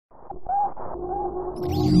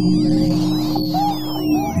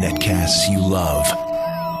Netcasts you love.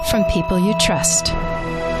 From people you trust.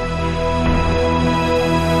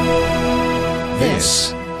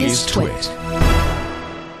 This is Twit.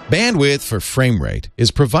 Bandwidth for frame rate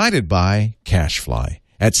is provided by CacheFly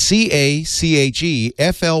at CacheFly.com.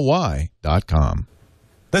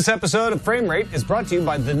 This episode of Frame Rate is brought to you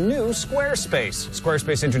by the new Squarespace.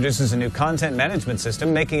 Squarespace introduces a new content management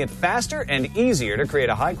system, making it faster and easier to create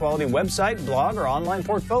a high-quality website, blog, or online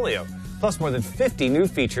portfolio. Plus more than 50 new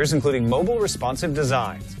features, including mobile responsive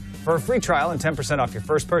designs. For a free trial and 10% off your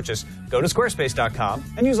first purchase, go to squarespace.com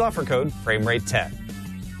and use offer code FrameRate10.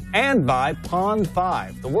 And by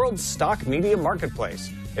Pond5, the world's stock media marketplace.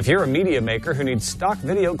 If you're a media maker who needs stock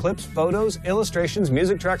video clips, photos, illustrations,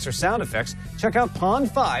 music tracks, or sound effects, check out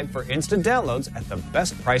Pond5 for instant downloads at the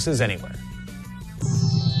best prices anywhere.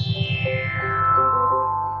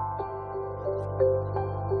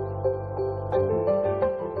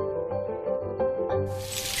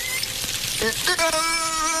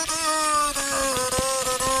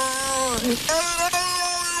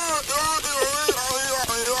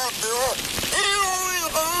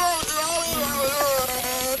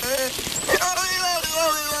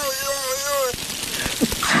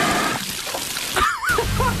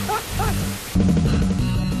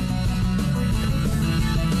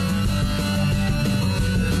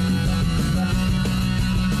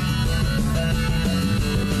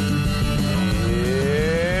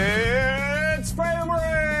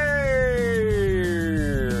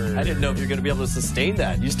 I didn't know if you're going to be able to sustain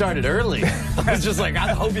that. You started early. I was just like, I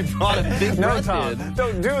hope you brought a big breath Tom, in.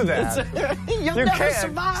 don't do that. You'll You never can't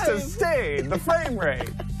survive. sustain the frame rate.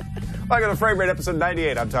 Welcome to Frame Rate episode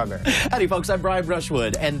 98. I'm Tom Barrett. Howdy, folks. I'm Brian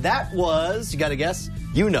Brushwood. And that was, you got to guess?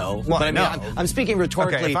 You know. Well, but I mean, no. I'm speaking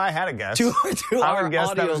rhetorically. Okay, if I had a guess, to I our would guess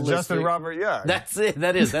that audio was Justin listener. Robert Young. That's it.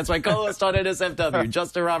 That is. That's my co-host on NSFW,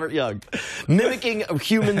 Justin Robert Young. Mimicking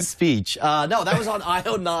human speech. No, that was on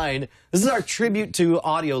IO9. This is our tribute to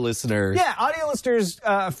audio listeners. Yeah, audio listeners,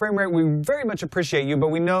 Frame Rate, we very much appreciate you, but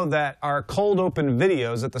we know that our cold open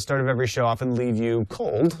videos at the start of every show often leave you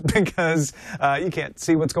cold because you can't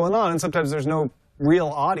see what's going on, and sometimes there's no real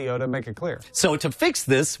audio to make it clear. So to fix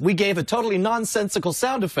this, we gave a totally nonsensical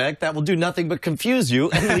sound effect that will do nothing but confuse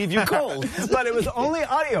you and leave you cold. But it was only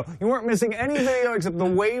audio. You weren't missing any video except the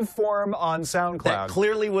waveform on SoundCloud. That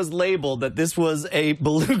clearly was labeled that this was a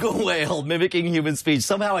beluga whale mimicking human speech.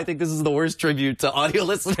 Somehow I think this is the worst tribute to audio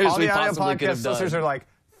listeners All we the audio possibly could have podcast done. listeners are like,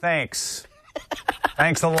 thanks.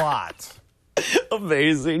 Thanks a lot.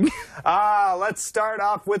 Amazing. Let's start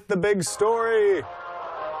off with the big story.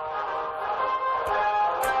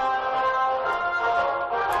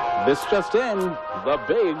 This just in, the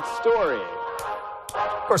big story.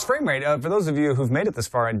 Of course, Frame Rate, for those of you who've made it this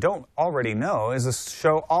far and don't already know, is a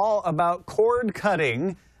show all about cord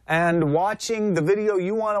cutting and watching the video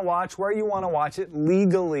you want to watch, where you want to watch it,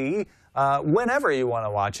 legally, whenever you want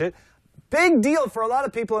to watch it. Big deal for a lot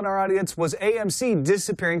of people in our audience was AMC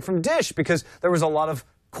disappearing from Dish because there was a lot of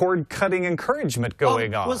cord cutting encouragement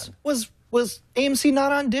going on. Was AMC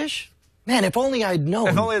not on Dish? Man, if only I'd known.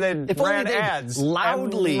 If only they'd ran ads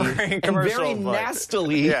loudly every and commercial, very but-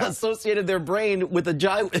 nastily Yeah. associated their brand with the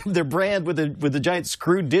giant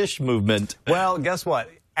screw Dish movement. Well, guess what?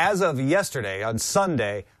 As of yesterday, on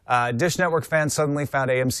Sunday, Dish Network fans suddenly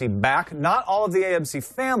found AMC back. Not all of the AMC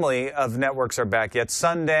family of networks are back yet.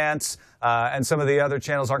 Sundance and some of the other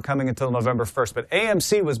channels aren't coming until November 1st. But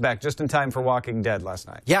AMC was back just in time for Walking Dead last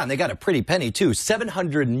night. Yeah, and they got a pretty penny, too.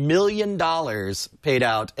 $700 million paid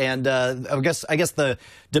out. And I guess the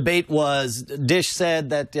debate was Dish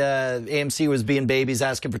said that AMC was being babies,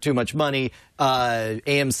 asking for too much money.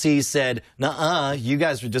 AMC said, nuh-uh, you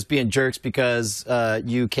guys were just being jerks because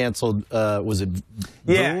you canceled, was it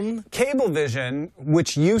Yeah, Boom? Cablevision,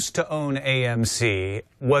 which used to own AMC,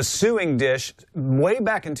 was suing Dish way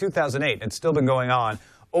back in 2008. It's still been going on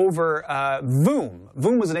over Voom.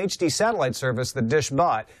 Voom was an HD satellite service that Dish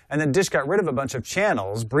bought, and then Dish got rid of a bunch of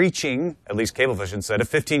channels, breaching, at least Cablevision said, a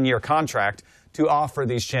 15-year contract to offer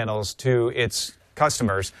these channels to its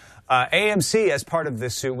customers. AMC, as part of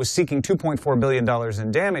this suit, was seeking $2.4 billion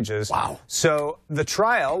in damages. Wow. So the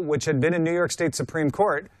trial, which had been in New York State Supreme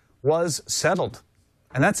Court, was settled.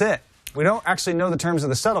 And that's it. We don't actually know the terms of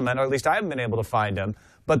the settlement, or at least I haven't been able to find them.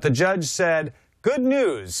 But the judge said, good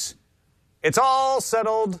news. It's all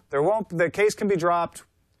settled. The case can be dropped.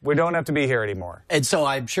 We don't have to be here anymore. And so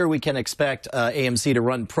I'm sure we can expect AMC to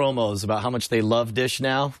run promos about how much they love Dish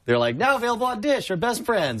now. They're like, now available on Dish, our best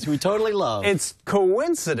friends, who we totally love. It's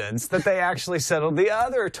coincidence that they actually settled the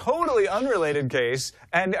other totally unrelated case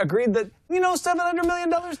and agreed that, you know, $700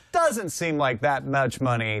 million doesn't seem like that much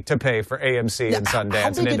money to pay for AMC and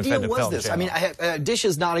Sundance and independent film channels. I mean, Dish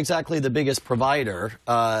is not exactly the biggest provider.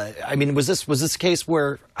 I mean, was this a case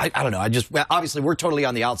where I don't know? Obviously we're totally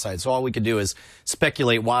on the outside, so all we could do is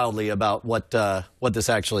speculate wildly about what this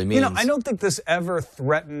actually means. You know, I don't think this ever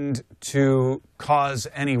threatened to cause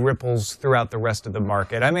any ripples throughout the rest of the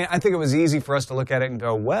market. I mean, I think it was easy for us to look at it and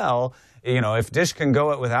go, well, you know, if Dish can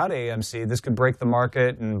go it without AMC, this could break the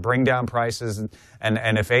market and bring down prices. And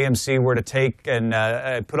if AMC were to take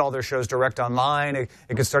and put all their shows direct online, it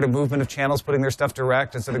could start a movement of channels putting their stuff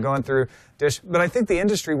direct instead of going through Dish. But I think the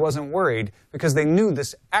industry wasn't worried because they knew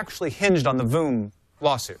this actually hinged on the Voom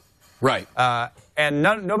lawsuit. Right. And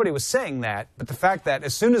nobody was saying that, but the fact that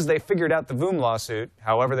as soon as they figured out the Voom lawsuit,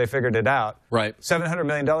 however they figured it out, right, $700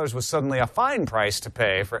 million was suddenly a fine price to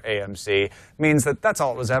pay for AMC, means that that's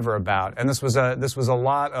all it was ever about. And this was a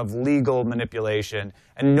lot of legal manipulation,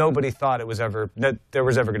 and nobody thought that there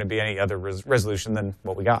was ever going to be any other resolution than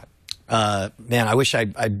what we got. Man, I wish I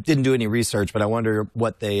didn't do any research, but I wonder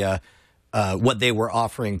what they were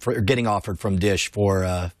offering getting offered from Dish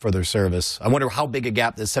for their service. I wonder how big a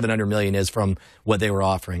gap this $700 million is from what they were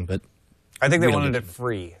offering. But I think they wanted it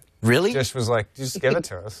free. Really? Dish was like, just give it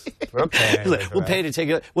to us. We'll pay. We'll pay to take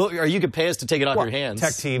it. Well, or you could pay us to take it off your hands.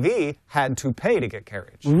 Tech TV had to pay to get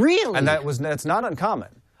carriage. Really? And that's not uncommon.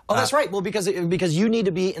 Oh, that's right. Well, because you need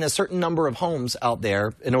to be in a certain number of homes out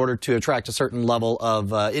there in order to attract a certain level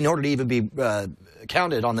of, in order to even be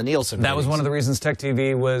counted on the Nielsen. That was one of the reasons Tech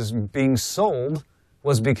TV was being sold,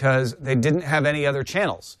 was because they didn't have any other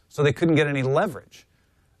channels, so they couldn't get any leverage,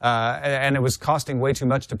 and it was costing way too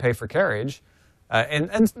much to pay for carriage.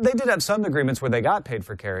 And they did have some agreements where they got paid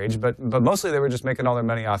for carriage, but mostly they were just making all their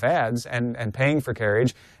money off ads and paying for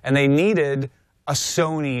carriage, and they needed a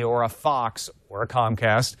Sony or a Fox or a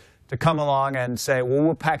Comcast to come along and say, well,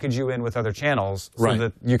 we'll package you in with other channels so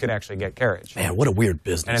that you can actually get carriage. Man, what a weird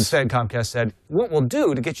business. And instead, Comcast said, what we'll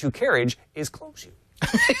do to get you carriage is close you.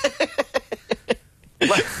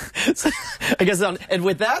 I guess, and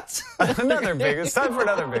with that? It's time for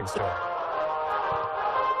another big story.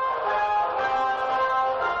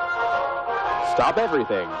 Stop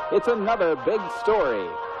everything. It's another big story.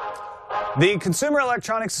 The Consumer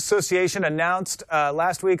Electronics Association announced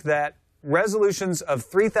last week that resolutions of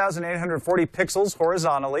 3,840 pixels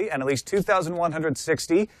horizontally and at least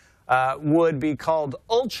 2,160 would be called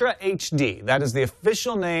Ultra HD. That is the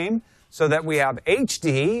official name, so that we have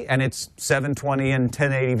HD, and it's 720 and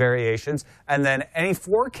 1080 variations, and then any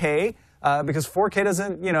 4K, because 4K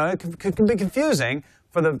doesn't, you know, it can be confusing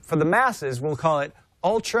for the masses. We'll call it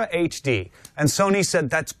Ultra HD. And Sony said,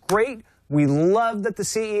 that's great. We love that the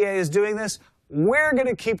CEA is doing this. We're going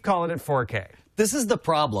to keep calling it 4K. This is the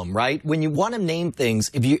problem, right? When you want to name things,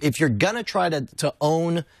 if you're going to try to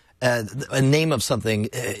own a name of something,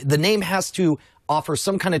 the name has to offer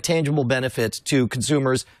some kind of tangible benefit to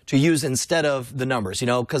consumers to use instead of the numbers, you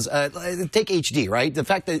know, because take HD, right? The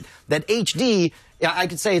fact that HD, I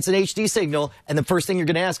could say it's an HD signal, and the first thing you're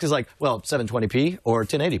going to ask is like, well, 720p or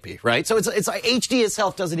 1080p, right? So it's like HD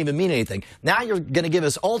itself doesn't even mean anything. Now you're going to give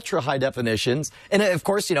us ultra high definitions, and of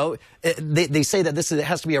course, you know, they say that it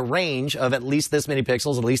has to be a range of at least this many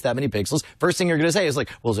pixels, at least that many pixels. First thing you're going to say is like,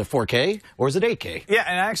 well, is it 4K or is it 8K? Yeah,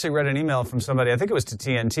 and I actually read an email from somebody, I think it was to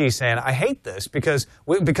TNT, saying, I hate this because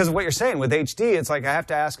of what you're saying with HD. It's like I have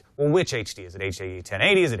to ask, well, which HD? Is it HD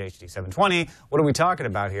 1080? Is it HD 720? What are we talking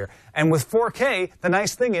about here? And with 4K, the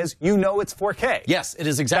nice thing is, you know it's 4K. Yes, it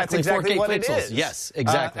is exactly 4K what pixels. It is. Yes,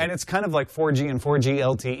 exactly. And it's kind of like 4G and 4G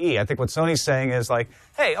LTE. I think what Sony's saying is like,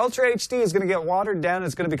 hey, Ultra HD is going to get watered down.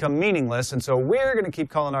 It's going to become meaningless. And so we're going to keep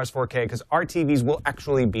calling ours 4K because our TVs will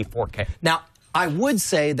actually be 4K. Now, I would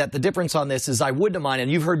say that the difference on this is I wouldn't mind, and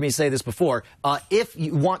you've heard me say this before, if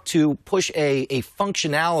you want to push a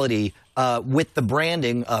functionality with the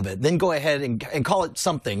branding of it, then go ahead and call it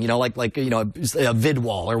something, you know, like you know, a vid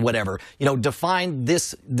wall or whatever. You know, define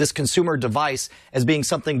this consumer device as being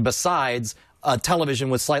something besides a television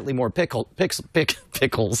with slightly more pickles.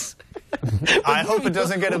 I hope it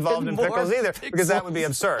doesn't get involved in pickles either, because that would be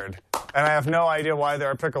absurd. And I have no idea why there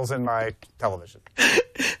are pickles in my television.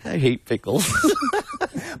 I hate pickles.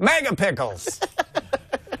 Mega-pickles.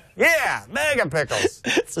 Yeah, Mega-pickles.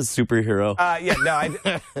 It's a superhero. Yeah,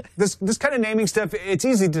 no, this kind of naming stuff, it's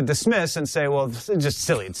easy to dismiss and say, well, this is just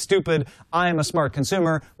silly, it's stupid. I'm a smart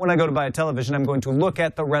consumer. When I go to buy a television, I'm going to look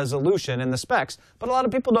at the resolution and the specs. But a lot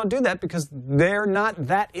of people don't do that because they're not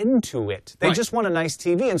that into it. They just want a nice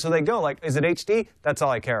TV, and so they go like, is it HD? That's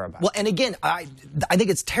all I care about. Well, and again, I think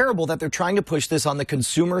it's terrible that they're trying to push this on the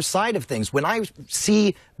consumer side of things. When I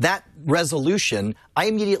see that resolution, I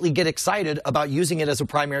immediately get excited about using it as a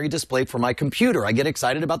primary display for my computer. I get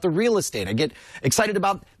excited about the real estate. I get excited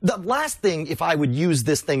about the last thing if I would use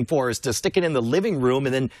this thing for is to stick it in the living room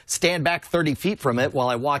and then stand back 30 feet from it while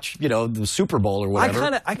I watch, you know, the Super Bowl or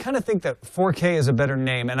whatever. I kind of think that 4K is a better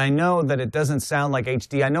name, and I know that it doesn't sound like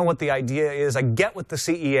HD. I know what the idea is. I get what the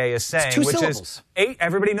CEA is saying, It's two which syllables. is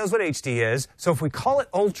everybody knows what HD is. So if we call it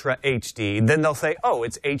Ultra HD, then they'll say, oh,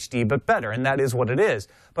 it's HD but better, and that is what it is.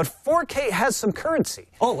 But 4K has some currency.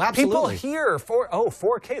 Oh, absolutely. People hear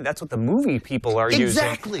 4K. That's what the movie people are using.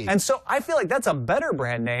 Exactly. And so I feel like that's a better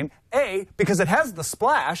brand name. A, because it has the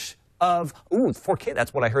splash of, ooh, 4K.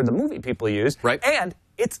 That's what I heard the movie people use. Right. And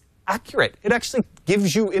it's accurate. It actually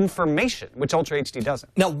gives you information, which Ultra HD doesn't.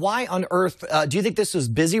 Now, why on earth do you think this was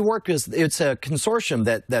busy work? Because it's a consortium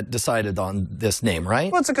that decided on this name,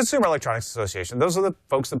 right? Well, it's a Consumer Electronics Association. Those are the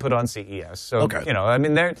folks that put on CES. So, Okay. you know, I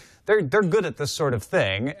mean, they're good at this sort of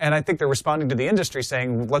thing, and I think they're responding to the industry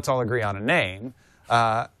saying, let's all agree on a name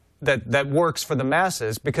that works for the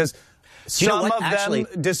masses, because some of them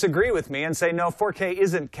disagree with me and say, no, 4K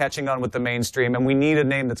isn't catching on with the mainstream, and we need a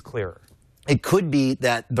name that's clearer. It could be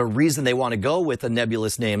that the reason they want to go with a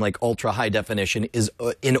nebulous name like ultra high definition is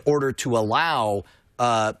in order to allow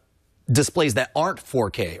displays that aren't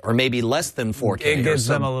 4K or maybe less than 4K. It gives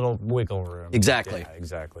them a little wiggle room. Exactly. Yeah,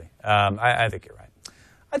 exactly. I think you're right.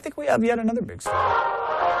 I think we have yet another big story.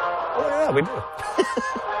 Oh, yeah, we do.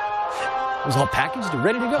 It was all packaged and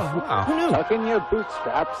ready to go. Wow. Who knew? Tuck in your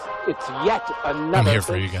bootstraps. It's yet another I'm here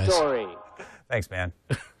for big you guys. story. Thanks, man.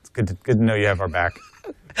 It's good to know you have our back.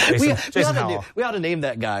 Jason Howell. We ought to name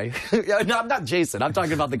that guy. No, I'm not Jason. I'm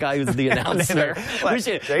talking about the guy who's the announcer. What, We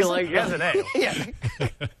should, Jason? like, He has a name. Yeah.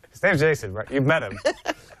 His name's Jason, right? You've met him.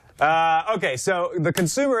 Okay, so The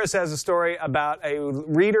Consumerist has a story about a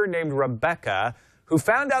reader named Rebecca who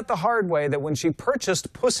found out the hard way that when she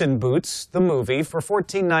purchased Puss in Boots, the movie, for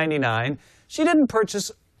 $14.99, she didn't purchase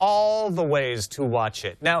all the ways to watch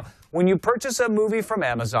it. Now, when you purchase a movie from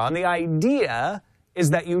Amazon, the idea is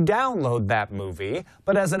that you download that movie,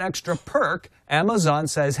 but as an extra perk, Amazon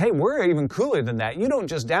says, hey, we're even cooler than that. You don't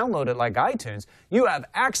just download it like iTunes. You have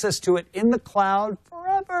access to it in the cloud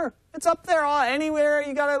forever. It's up there anywhere.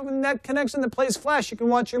 You got a net connection that plays Flash. You can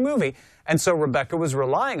watch your movie. And so Rebecca was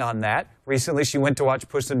relying on that. Recently, she went to watch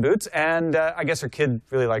Puss in Boots, and I guess her kid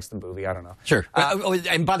really likes the movie. I don't know. Sure.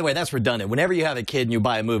 And by the way, that's redundant. Whenever you have a kid and you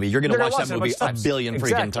buy a movie, you're going to watch that movie a billion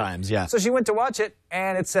freaking times. Yeah. So she went to watch it,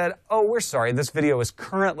 and it said, oh, we're sorry, this video is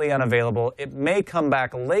currently unavailable. It may come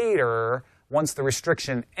back later once the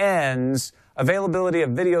restriction ends. Availability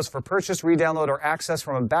of videos for purchase, re-download, or access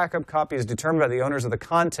from a backup copy is determined by the owners of the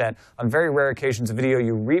content. On very rare occasions, a video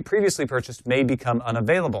you previously purchased may become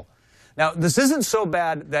unavailable. Now, this isn't so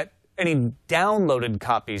bad that any downloaded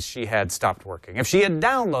copies she had stopped working. If she had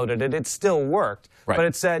downloaded it, it still worked. Right. But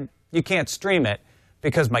it said you can't stream it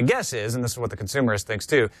because my guess is, and this is what the Consumerist thinks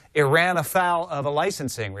too, it ran afoul of a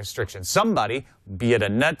licensing restriction. Somebody, be it a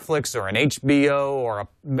Netflix or an HBO or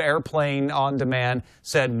an Airplane on demand,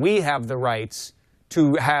 said we have the rights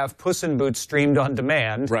to have Puss in Boots streamed on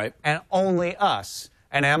demand, right, and only us.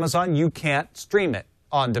 And Amazon, you can't stream it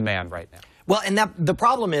on demand right now. Well, and the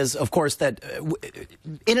problem is, of course, that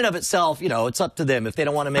in and of itself, you know, it's up to them. If they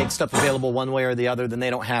don't want to make stuff available one way or the other, then they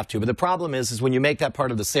don't have to. But the problem is when you make that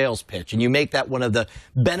part of the sales pitch and you make that one of the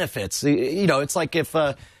benefits, you know, it's like if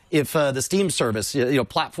the Steam service, you know,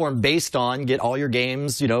 platform based on get all your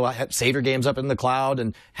games, you know, save your games up in the cloud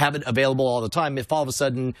and have it available all the time. If all of a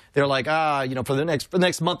sudden they're like, you know, for the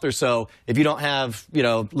next month or so, if you don't have, you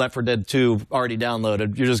know, Left 4 Dead 2 already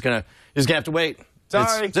downloaded, you're just gonna have to wait.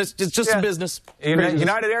 Sorry. It's just a business.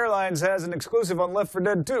 United Airlines has an exclusive on Left 4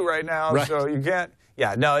 Dead 2 right now, right, so you can't.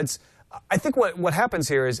 Yeah, no, it's. I think what happens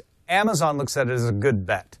here is Amazon looks at it as a good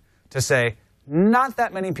bet to say not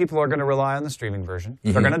that many people are going to rely on the streaming version.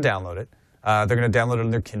 Mm-hmm. They're going to download it. They're going to download it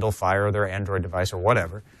on their Kindle Fire or their Android device or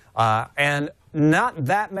whatever. And not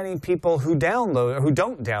that many people who don't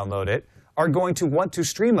download it are going to want to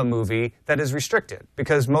stream a movie that is restricted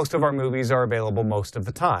because most of our movies are available most of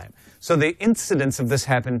the time. So the incidence of this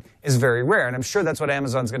happen is very rare. And I'm sure that's what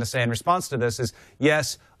Amazon's going to say in response to this is,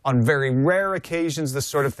 yes, on very rare occasions this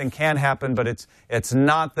sort of thing can happen, but it's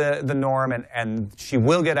not the norm, and she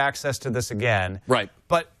will get access to this again. Right.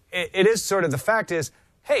 But it is sort of, the fact is,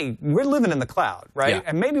 hey, we're living in the cloud, right? Yeah.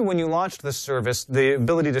 And maybe when you launched this service, the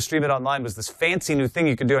ability to stream it online was this fancy new thing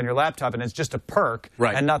you could do on your laptop, and it's just a perk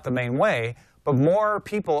right, and not the main way. But more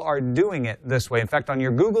people are doing it this way. In fact, on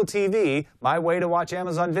your Google TV, my way to watch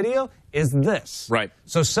Amazon Video is this. Right.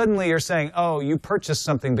 So suddenly you're saying, oh, you purchased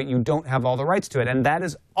something, but you don't have all the rights to it. And that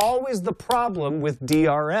is always the problem with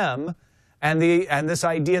DRM. and this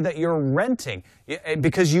idea that you're renting,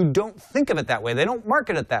 because you don't think of it that way. They don't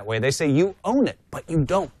market it that way. They say you own it, but you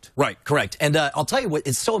don't. Right, correct. And I'll tell you what,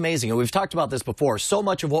 it's so amazing, and we've talked about this before, so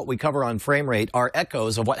much of what we cover on Frame Rate are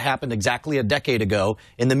echoes of what happened exactly a decade ago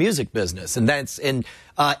in the music business. And that's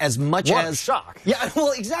as much what as... a shock. Yeah,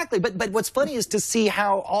 well, exactly. But what's funny is to see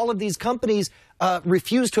how all of these companies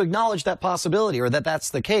refuse to acknowledge that possibility, or that that's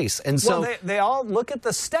the case. And so... Well, they all look at the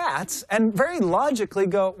stats and very logically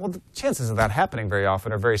go, well, the chances of that happening very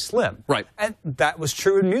often are very slim. Right. And that was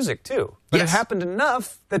true in music, too. But Yes. it happened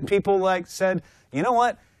enough that people said, you know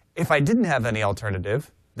what? If I didn't have any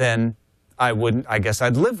alternative, then I guess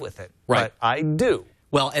I'd live with it. Right. But I do.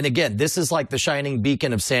 Well, and again, this is like the shining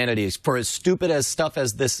beacon of sanity. For as stupid as stuff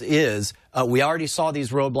as this is, we already saw these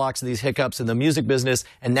roadblocks and these hiccups in the music business,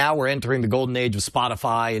 and now we're entering the golden age of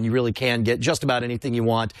Spotify, and you really can get just about anything you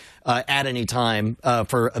want at any time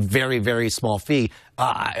for a very, very small fee.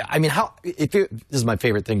 I mean, this is my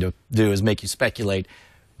favorite thing to do, is make you speculate.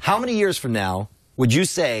 How many years from now would you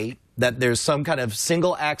say that there's some kind of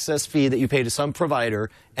single access fee that you pay to some provider,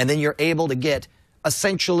 and then you're able to get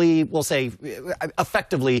essentially, we'll say,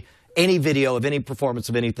 effectively, any video of any performance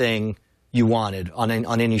of anything you wanted on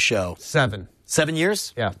any show? 7. 7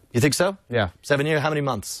 years? Yeah. You think so? Yeah. 7 years? How many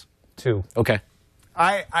months? 2. Okay.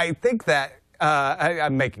 I think that,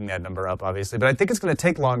 I'm making that number up, obviously, but I think it's going to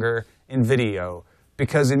take longer in video,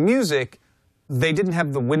 because in music, they didn't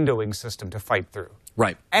have the windowing system to fight through.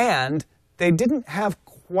 Right. And they didn't have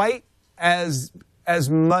quite as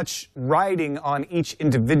much writing on each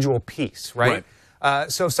individual piece, right?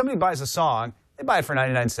 So if somebody buys a song, they buy it for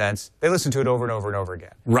 99 cents. They listen to it over and over and over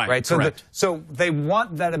again. Right, So, correct. so they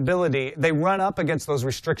want that ability. They run up against those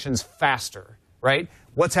restrictions faster, right?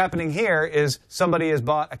 What's happening here is somebody has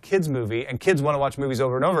bought a kids movie, and kids want to watch movies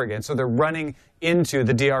over and over again. So they're running into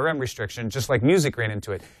the DRM restriction, just like music ran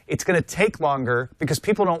into it. It's going to take longer because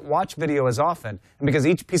people don't watch video as often, and because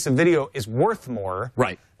each piece of video is worth more.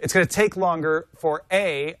 Right. It's going to take longer for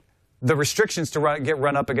the restrictions to get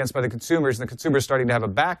run up against by the consumers, and the consumers starting to have a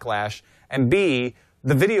backlash, and B,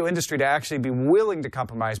 the video industry to actually be willing to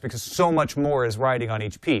compromise because so much more is riding on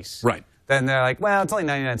each piece. Right. Then they're like, well, it's only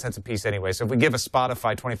 99 cents a piece anyway, so if we give a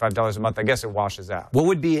Spotify $25 a month, I guess it washes out. What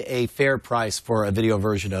would be a fair price for a video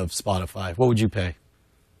version of Spotify? What would you pay?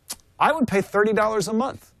 I would pay $30 a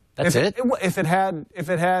month. That's if it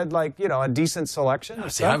had like, you know, a decent selection.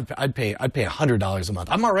 See, I'd pay $100 a month.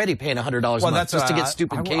 I'm already paying $100 a month just to get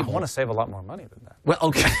stupid cable. I want to save a lot more money than that. Well,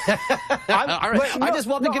 okay. All right. I just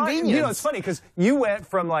want the convenience. You know, it's funny because you went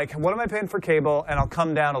from like, what am I paying for cable, and I'll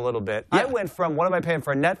come down a little bit. Yeah. I went from, what am I paying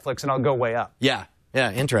for Netflix, and I'll go way up. Yeah.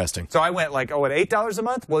 Yeah, interesting. So I went like, oh, at $8 a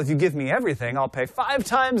month? Well, if you give me everything, I'll pay 5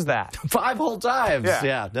 times that. 5 whole times.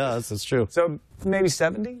 Yeah. No, that's true. So maybe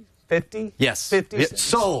 70? 50? Yes. 50? Yeah,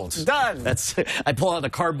 sold. Done. I pull out a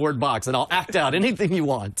cardboard box and I'll act out anything you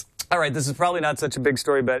want. All right, this is probably not such a big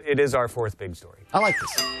story, but it is our 4th big story. I like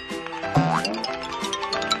this.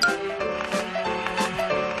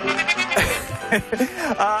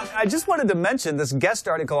 I just wanted to mention this guest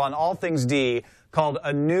article on All Things D called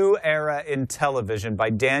A New Era in Television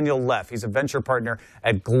by Daniel Leff. He's a venture partner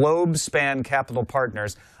at GlobeSpan Capital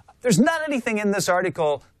Partners. There's not anything in this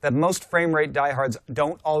article that most frame rate diehards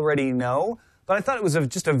don't already know, but I thought it was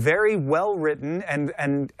just a very well-written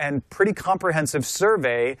and pretty comprehensive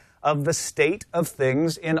survey of the state of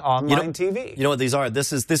things in online TV. You know what these are?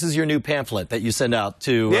 This is your new pamphlet that you send out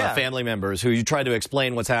to family members who you try to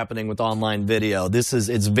explain what's happening with online video.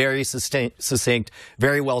 It's very succinct,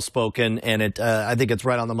 very well spoken, and I think it's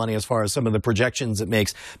right on the money as far as some of the projections it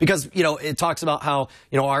makes, because it talks about how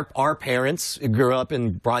our parents grew up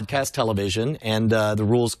in broadcast television, and the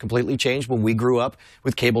rules completely changed when we grew up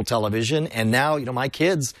with cable television, and now my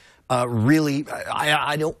kids really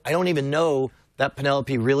I don't even know that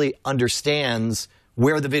Penelope really understands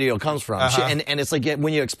where the video comes from. And it's like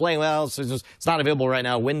when you explain, well, it's not available right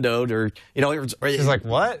now, windowed, or she's like,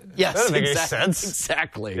 what? Yes, that doesn't make any sense.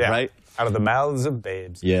 Exactly, yeah. right? Out of the mouths of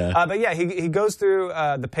babes. Yeah. But yeah, he goes through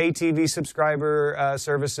the pay TV subscriber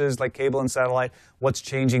services like cable and satellite, what's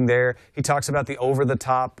changing there. He talks about the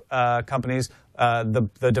over-the-top companies,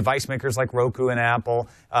 the device makers like Roku and Apple.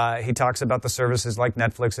 He talks about the services like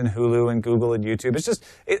Netflix and Hulu and Google and YouTube. It's just,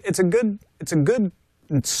 it's a good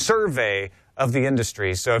survey of the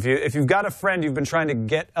industry. So if you've got a friend you've been trying to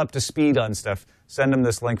get up to speed on stuff, send them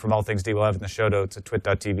this link from All Things D. We'll have it in the show notes at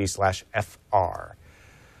twit.tv/FR.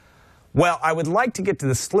 Well, I would like to get to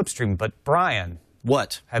the slipstream, but Brian.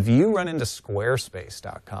 What? Have you run into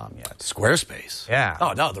Squarespace.com yet? Squarespace? Yeah.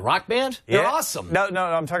 Oh, no, the rock band? Yeah. They're awesome. No,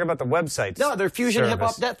 I'm talking about the website. No, they're fusion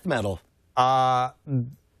hip-hop death metal.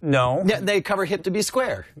 No. Yeah, they cover hip to be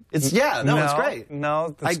square. It's it's great.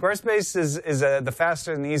 No, Squarespace is the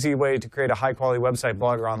faster and easy way to create a high-quality website,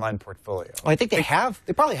 blog, or online portfolio. I think they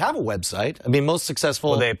probably have a website. I mean, most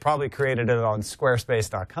successful. Well, they probably created it on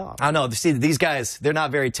squarespace.com. I don't know. See, these guys, they're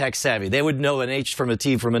not very tech savvy. They would know an H from a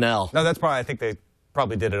T from an L. No, I think they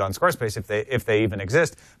probably did it on Squarespace if they even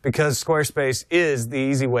exist, because Squarespace is the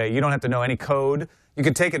easy way. You don't have to know any code. You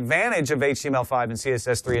can take advantage of HTML5 and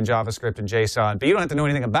CSS3 and JavaScript and JSON, but you don't have to know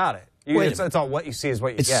anything about it. It's all what you see is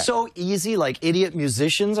what you get. It's so easy, like idiot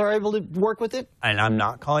musicians are able to work with it? And I'm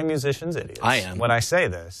not calling musicians idiots. I am. When I say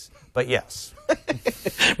this, but yes.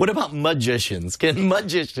 What about magicians? Can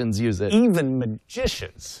magicians use it? Even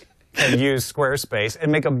magicians can use Squarespace and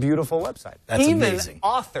make a beautiful website. That's amazing. Even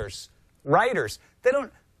authors, writers, they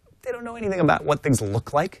don't know anything about what things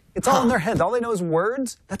look like. It's all in their head. All they know is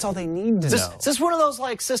words. That's all they need to know. Is this one of those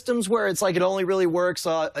like systems where it's like it only really works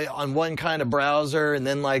on one kind of browser, and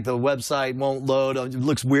then like the website won't load? It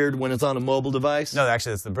looks weird when it's on a mobile device? No,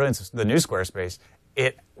 actually, that's the brilliance of the new Squarespace.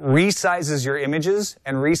 It resizes your images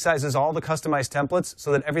and resizes all the customized templates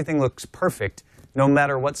so that everything looks perfect, no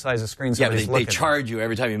matter what size of screen somebody's looking at. They charge you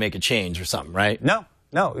every time you make a change or something, right? No.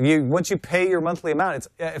 Once you pay your monthly amount,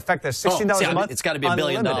 in fact, there's $16 a month. It's got to be $1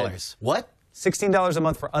 billion. What? $16 a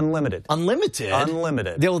month for unlimited. Unlimited?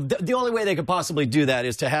 Unlimited. The only way they could possibly do that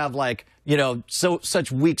is to have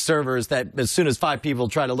such weak servers that as soon as 5 people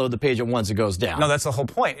try to load the page at once, it goes down. No, that's the whole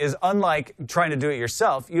point. Is unlike trying to do it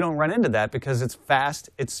yourself, you don't run into that because it's fast,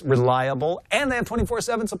 it's reliable, and they have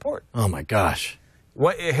 24/7 support. Oh my gosh.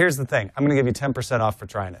 Here's the thing. I'm going to give you 10% off for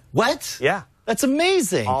trying it. What? Yeah. That's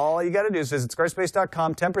amazing. All you got to do is visit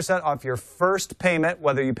squarespace.com, 10% off your first payment.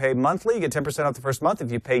 Whether you pay monthly, you get 10% off the first month.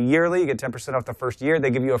 If you pay yearly, you get 10% off the first year.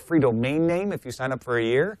 They give you a free domain name if you sign up for a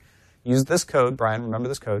year. Use this code, Brian, remember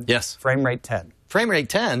this code? Yes. FrameRate10. FrameRate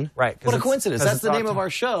 10? Right. What a coincidence. That's the name of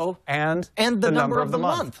our show. And the number of the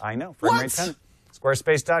month. I know. FrameRate 10.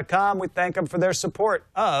 Squarespace.com. We thank them for their support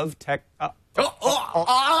of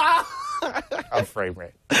of frame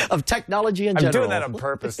rate. Of technology in general. I'm doing that on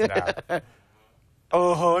purpose now.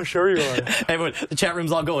 Oh, sure you are. Everyone, the chat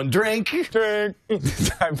room's all going, drink. Drink.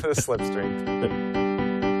 Time for the slipstream.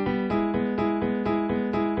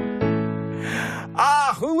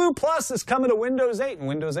 Hulu Plus is coming to Windows 8, and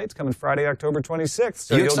Windows 8 is coming Friday, October 26th.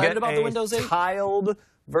 So you excited about the Windows 8? Tiled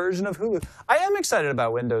version of Hulu. I am excited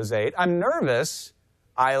about Windows 8. I'm nervous.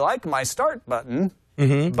 I like my start button.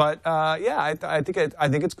 But yeah, I think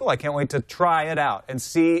it's cool. I can't wait to try it out and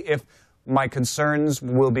see if my concerns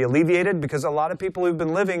will be alleviated, because a lot of people who've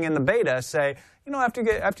been living in the beta say, you know, after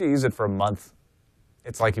you use it for a month,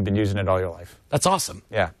 it's like you've been using it all your life. That's awesome.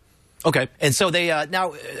 Yeah. Okay, and so they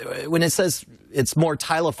now, when it says it's more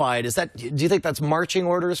tilified, do you think that's marching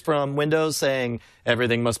orders from Windows saying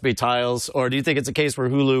everything must be tiles, or do you think it's a case where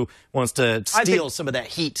Hulu wants to steal some of that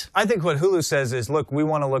heat? I think what Hulu says is, look, we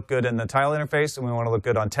want to look good in the tile interface, and we want to look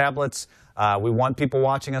good on tablets. We want people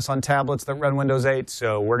watching us on tablets that run Windows 8,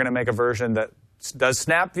 so we're going to make a version that does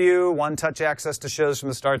snap view, one-touch access to shows from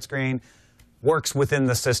the start screen, works within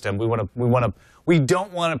the system. We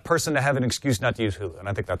don't want a person to have an excuse not to use Hulu, and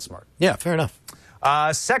I think that's smart. Yeah, fair enough.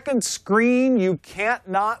 Second screen you can't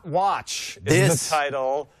not watch is the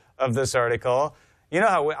title of this article. You know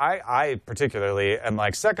how I particularly am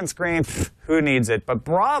like, second screen, who needs it? But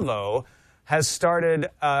Bravo has started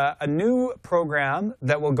a new program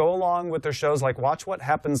that will go along with their shows like Watch What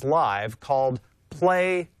Happens Live, called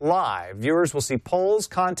Play Live. Viewers will see polls,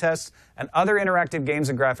 contests, and other interactive games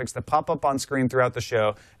and graphics that pop up on screen throughout the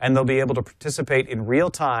show, and they'll be able to participate in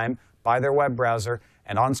real time by their web browser,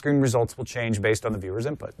 and on-screen results will change based on the viewer's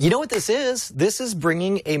input. You know what this is? This is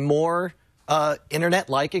bringing a more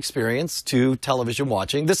internet-like experience to television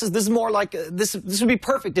watching. This is more like this would be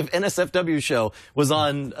perfect if NSFW show was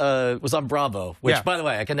on Bravo, which, by the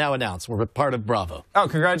way, I can now announce we're part of Bravo. Oh,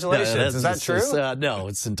 congratulations! Is that true? No,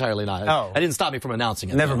 it's entirely not. Oh. I didn't stop me from announcing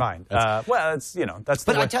it. Never mind. Well, it's that's.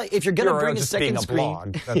 But I tell you, if you're going to bring a second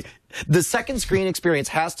screen, the second screen experience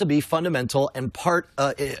has to be fundamental and part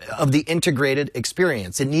of the integrated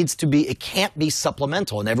experience. It can't be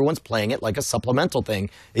supplemental, and everyone's playing it like a supplemental thing.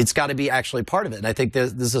 It's got to be actually part of it, and I think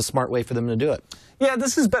this is a smart way for them to do it. Yeah,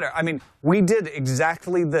 this is better. I mean, we did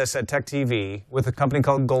exactly this at Tech TV with a company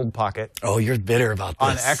called Gold Pocket. Oh, you're bitter about this.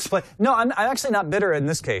 On XPlay. No, I'm actually not bitter in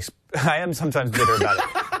this case. I am sometimes bitter about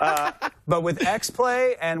it. But with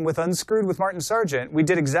XPlay and with Unscrewed with Martin Sargent, we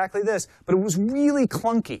did exactly this, but it was really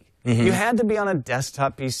clunky. You had to be on a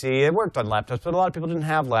desktop PC. It worked on laptops, but a lot of people didn't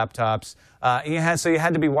have laptops. So you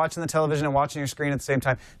had to be watching the television and watching your screen at the same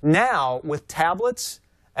time. Now, with tablets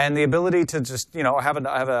and the ability to just, you know, have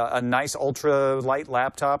a nice ultra light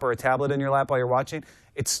laptop or a tablet in your lap while you're watching,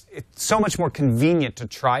 it's so much more convenient to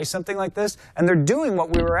try something like this. And they're doing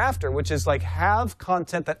what we were after, which is like have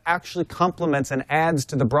content that actually complements and adds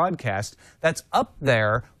to the broadcast that's up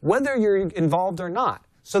there, whether you're involved or not,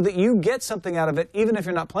 so that you get something out of it, even if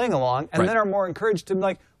you're not playing along, and then are more encouraged to be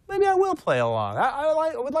like, maybe I will play along.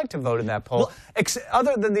 I would like to vote in that poll. Well,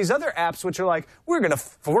 other than these other apps, which are like, we're going to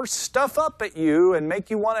force stuff up at you and make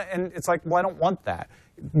you want to, and it's like, well, I don't want that.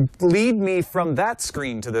 Lead me from that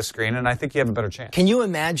screen to this screen, and I think you have a better chance. Can you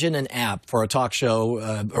imagine an app for a talk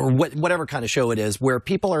show, or whatever kind of show it is, where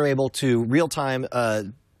people are able to real-time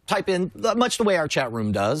type in, much the way our chat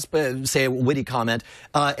room does, say a witty comment,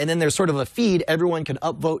 and then there's sort of a feed. Everyone can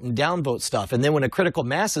upvote and downvote stuff. And then when a critical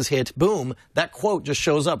mass is hit, boom, that quote just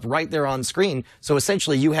shows up right there on screen. So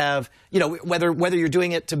essentially you have, you know, whether you're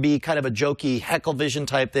doing it to be kind of a jokey heckle vision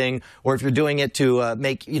type thing, or if you're doing it to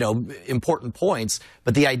make, you know, important points.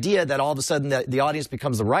 But the idea that all of a sudden the audience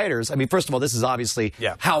becomes the writers, I mean, first of all, this is obviously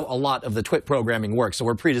how a lot of the Twit programming works. So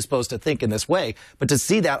we're predisposed to think in this way. But to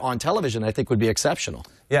see that on television, I think would be exceptional.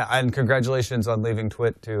 Yeah, and congratulations on leaving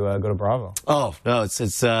Twit to go to Bravo. Oh, no, it's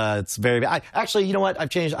very bad. Actually, you know what? I've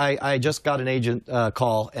changed. I just got an agent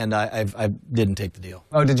call, and I didn't take the deal.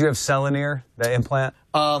 Oh, did you have Celanir, the implant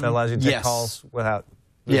that allows you to take calls without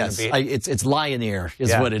losing a beat? It's Lion Ear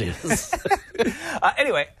is what it is.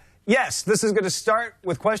 Anyway, yes, this is going to start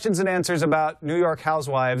with questions and answers about New York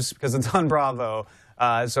housewives because it's on Bravo.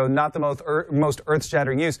 So not the most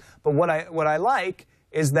earth-shattering news. But what I like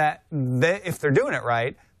is that if they're doing it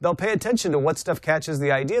right, they'll pay attention to what stuff catches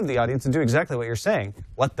the idea of the audience and do exactly what you're saying.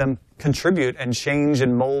 Let them contribute and change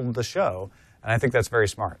and mold the show. And I think that's very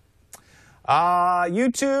smart.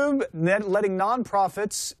 YouTube letting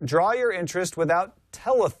nonprofits draw your interest without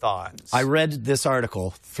telethons. I read this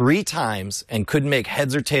article 3 times and couldn't make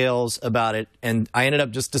heads or tails about it. And I ended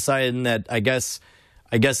up just deciding that I guess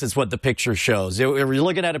it's what the picture shows. You're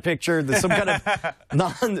looking at a picture, there's some kind of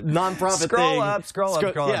nonprofit thing. Scroll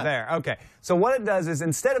up there. Okay. So what it does is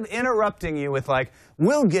instead of interrupting you with like,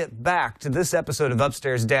 we'll get back to this episode of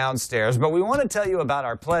Upstairs Downstairs, but we want to tell you about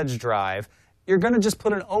our pledge drive, you're going to just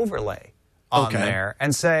put an overlay on there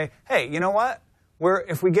and say, hey, you know what?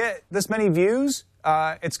 If we get this many views,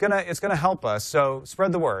 it's gonna help us. So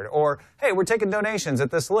spread the word. Or hey, we're taking donations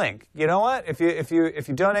at this link. You know what? If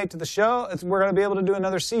you donate to the show, we're gonna be able to do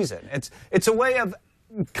another season. It's a way of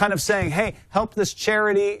kind of saying, hey, help this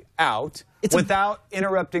charity out without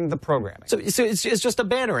interrupting the programming. So it's just a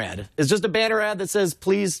banner ad. It's just a banner ad that says,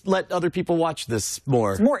 please let other people watch this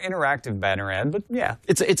more. It's a more interactive banner ad, but yeah.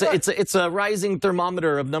 It's a rising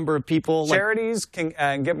thermometer of number of people. Charities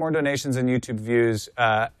can get more donations and YouTube views,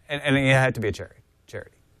 and you have to be a charity.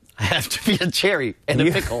 I have to be a cherry and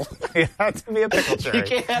a pickle. You have to be a pickle cherry. You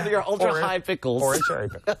can't have your ultra-high pickles. Or a cherry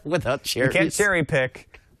pickle. Without cherries. You can't cherry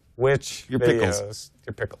pick which pickles.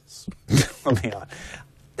 Your pickles. Let me on.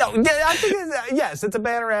 No, I think yes, it's a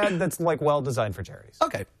banner ad that's like well designed for charities.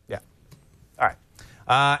 Okay. Yeah. All right.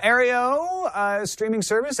 Aereo streaming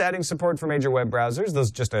service adding support for major web browsers.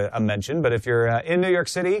 Those just a mention. But if you're in New York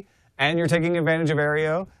City and you're taking advantage of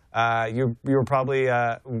Aereo, you were probably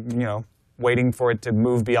waiting for it to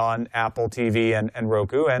move beyond Apple TV and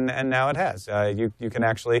Roku, and now it has. You can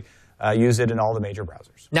actually use it in all the major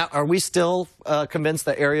browsers. Now, are we still convinced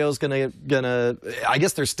that Aereo's gonna? I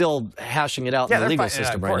guess they're still hashing it out in the legal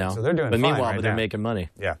system right now. So they're doing fine. But meanwhile, they're making money.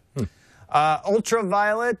 Yeah.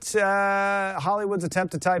 Ultraviolet, Hollywood's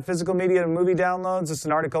attempt to tie physical media to movie downloads. It's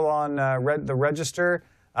an article on the Register.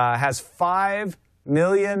 Has 5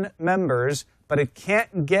 million members, but it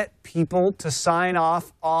can't get people to sign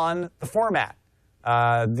off on the format,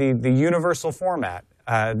 the universal format.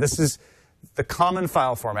 This is the common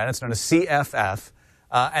file format. It's known as CFF.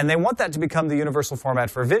 And they want that to become the universal format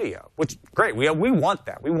for video, which, great, we want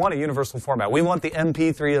that. We want a universal format. We want the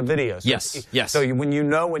MP3 of videos. So yes. So when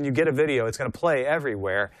you get a video, it's going to play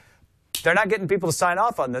everywhere. They're not getting people to sign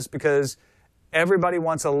off on this because everybody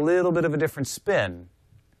wants a little bit of a different spin.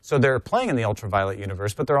 So they're playing in the ultraviolet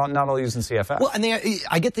universe, but they're not all using CFF. Well, and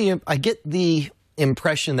I get the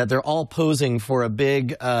impression that they're all posing for a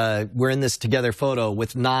big we're in this together photo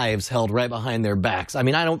with knives held right behind their backs. I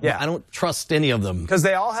mean, I don't trust any of them. Because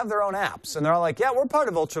they all have their own apps, and they're all like, yeah, we're part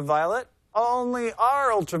of ultraviolet. Only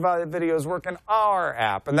our ultraviolet videos work in our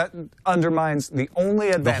app, and that undermines the only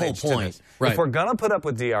advantage. The whole point. To this. Right. If we're gonna put up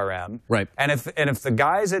with DRM, right, and if the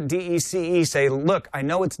guys at DECE say, look, I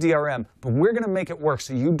know it's DRM, but we're gonna make it work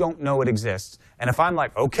so you don't know it exists, and if I'm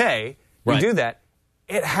like, okay, you do that,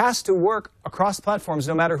 it has to work across platforms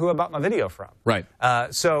no matter who I bought my video from. Right.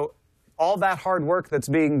 So all that hard work that's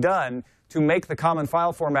being done to make the common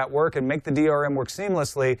file format work and make the DRM work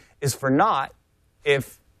seamlessly is for naught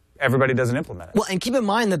if everybody doesn't implement it. Well, and keep in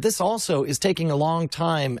mind that this also is taking a long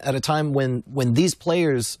time at a time when these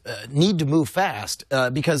players need to move fast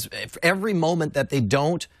because every moment that they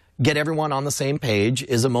don't get everyone on the same page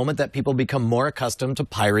is a moment that people become more accustomed to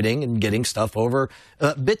pirating and getting stuff over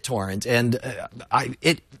BitTorrent. And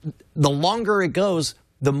the longer it goes,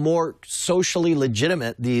 the more socially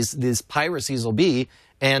legitimate these piracies will be,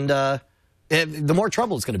 and the more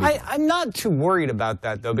trouble it's going to be. I'm not too worried about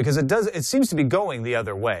that, though, because it seems to be going the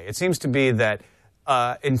other way. It seems to be that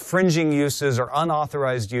infringing uses or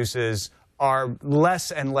unauthorized uses are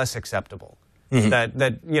less and less acceptable.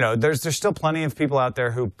 That you know, there's still plenty of people out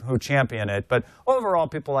there who champion it, but overall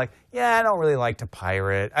people are like, yeah, I don't really like to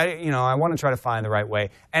pirate. I want to try to find the right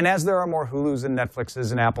way. And as there are more Hulus and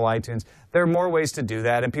Netflixes and Apple iTunes, there are more ways to do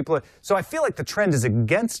that. And so I feel like the trend is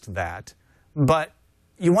against that, but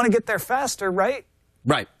you want to get there faster, right?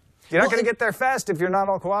 Right. You're not going to get there fast if you're not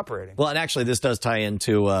all cooperating. Well, and actually, this does tie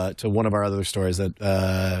into to one of our other stories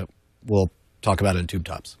that we'll talk about in Tube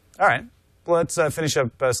Tops. All right. Let's finish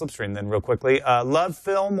up Slipstream then real quickly.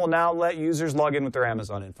 LoveFilm will now let users log in with their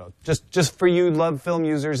Amazon info. Just for you LoveFilm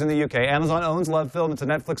users in the UK. Amazon owns LoveFilm. It's a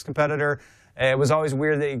Netflix competitor. It was always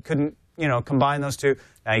weird that you couldn't, combine those two.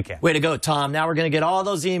 Now you can. Way to go, Tom. Now we're going to get all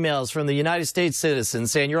those emails from the United States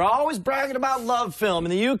citizens saying you're always bragging about LoveFilm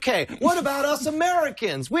in the UK. What about us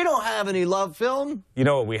Americans? We don't have any LoveFilm. You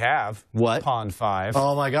know what we have? What? Pond 5.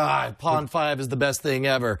 Oh, my God. Pond 5 is the best thing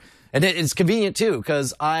ever. And it's convenient, too,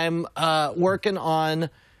 because I'm working on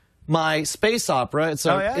my space opera.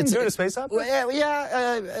 You're doing a space opera?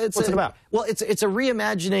 What's it about? Well, it's a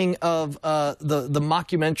reimagining of the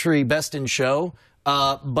mockumentary Best in Show,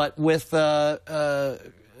 but with so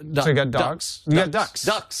you got dogs? You got ducks.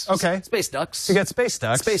 Ducks. Okay. Space ducks. You got space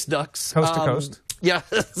ducks. Space ducks. Coast to coast. Yeah,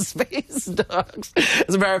 space ducks.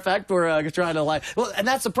 As a matter of fact, we're trying to well, and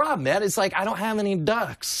that's the problem, man. It's like I don't have any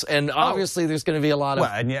ducks, and obviously there's going to be a lot of.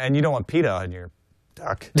 Well, and you don't want PETA on your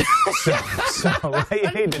duck. so what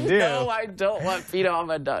you need to do? No, I don't want PETA on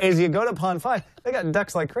my duck. Is you go to Pond 5. They got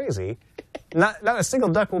ducks like crazy. Not a single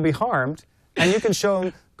duck will be harmed, and you can show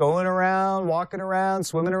them going around, walking around,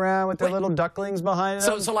 swimming around with their little ducklings behind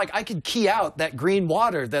them. So like I could key out that green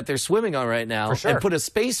water that they're swimming on right now and put a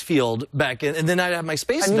space field back in, and then I'd have my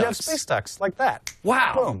space ducks. And you'd have space ducks like that.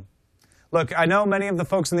 Wow. Boom. Look, I know many of the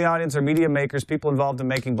folks in the audience are media makers, people involved in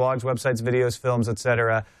making blogs, websites, videos, films,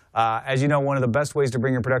 etc. As you know, one of the best ways to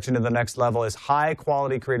bring your production to the next level is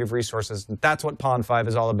high-quality creative resources. That's what Pond 5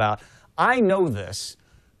 is all about. I know this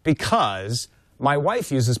because my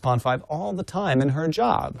wife uses Pond 5 all the time in her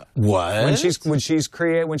job. What? When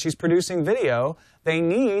she's producing video, they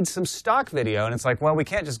need some stock video, and it's like, well, we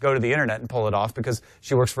can't just go to the internet and pull it off because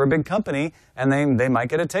she works for a big company, and they might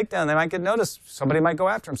get a takedown, they might get noticed, somebody might go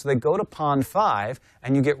after them. So they go to Pond 5,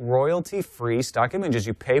 and you get royalty-free stock images.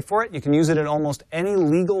 You pay for it, you can use it in almost any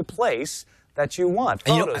legal place that you want.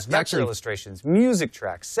 Photos, vector illustrations, music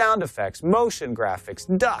tracks, sound effects, motion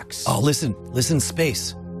graphics, ducks. Oh, listen,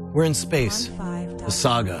 space. We're in space. The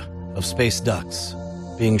saga of space ducks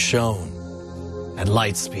being shown at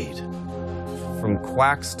light speed. From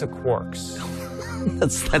quacks to quarks.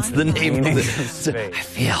 that's the name of it. Space. I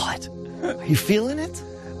feel it. Are you feeling it?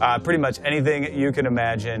 Pretty much anything you can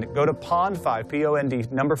imagine. Go to Pond5,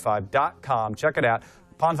 POND5.com. Check it out.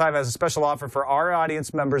 Pond 5 has a special offer for our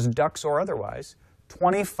audience members, ducks or otherwise.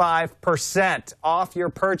 25% off your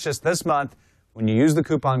purchase this month when you use the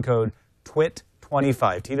coupon code TWIT25,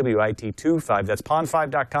 TWIT25. That's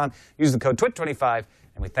pond5.com. Use the code TWIT25,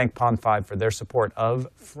 and we thank Pond 5 for their support of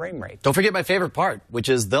Frame Rate. Don't forget my favorite part, which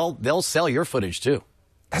is they'll sell your footage too.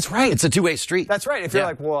 That's right. It's a two-way street. That's right. If you're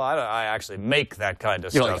like, well, I actually make that kind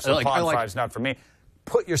of stuff, so Pond 5's not for me.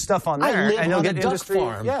 Put your stuff on there, and you'll get industry.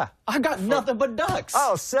 Farm. Yeah, I got nothing but ducks.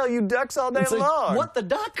 I'll sell you ducks all day long. What the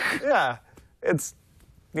duck? Yeah, it's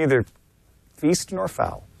neither feast nor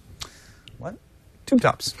fowl. What? Tube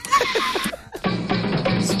Tops.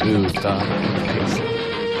 Smooth Tom.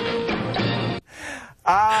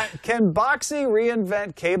 Can Boxy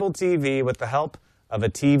reinvent cable TV with the help of a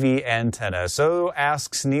TV antenna? So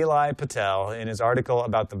asks Nilay Patel in his article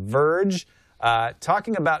about The Verge,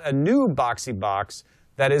 talking about a new Boxy box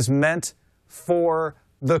that is meant for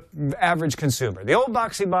the average consumer. The old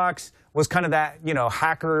Boxy box was kind of that,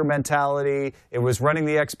 hacker mentality. It was running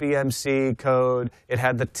the XBMC code. It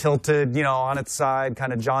had the tilted, on its side,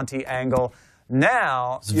 kind of jaunty angle.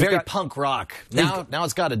 Now it's very punk rock. Now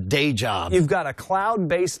it's got a day job. You've got a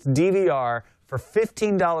cloud-based DVR for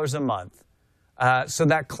 $15 a month. So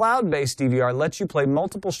that cloud-based DVR lets you play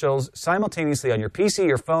multiple shows simultaneously on your PC,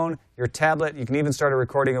 your phone, your tablet. You can even start a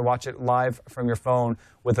recording and watch it live from your phone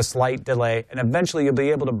with a slight delay. And eventually you'll be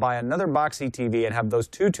able to buy another Boxy TV and have those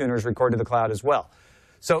 2 tuners record to the cloud as well.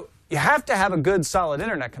 So you have to have a good, solid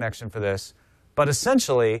internet connection for this. But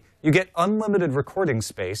essentially, you get unlimited recording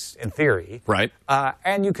space, in theory. Right.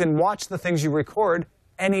 And you can watch the things you record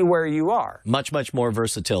anywhere you are. Much, much more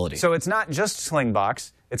versatility. So it's not just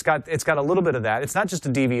Slingbox. It's got a little bit of that. It's not just a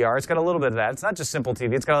DVR. It's got a little bit of that. It's not just Simple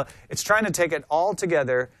TV. It's trying to take it all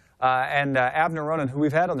together. And Avner Ronan, who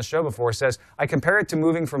we've had on the show before, says, I compare it to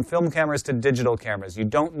moving from film cameras to digital cameras. You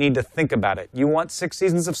don't need to think about it. You want 6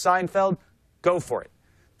 seasons of Seinfeld? Go for it.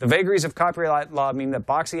 The vagaries of copyright law mean that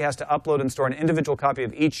Boxy has to upload and store an individual copy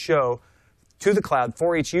of each show to the cloud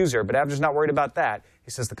for each user, but Avner's not worried about that. He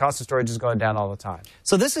says the cost of storage is going down all the time.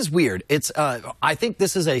 So this is weird. It's I think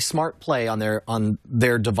this is a smart play on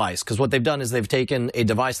their device, because what they've done is they've taken a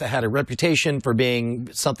device that had a reputation for being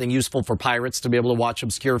something useful for pirates to be able to watch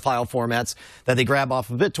obscure file formats that they grab off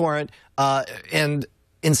of BitTorrent, and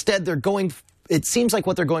instead they're going. It seems like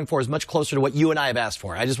what they're going for is much closer to what you and I have asked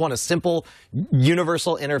for. I just want a simple,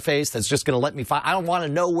 universal interface that's just going to let me find. I don't want to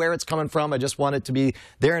know where it's coming from. I just want it to be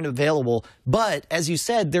there and available. But as you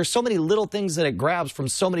said, there's so many little things that it grabs from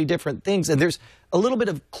so many different things. And there's a little bit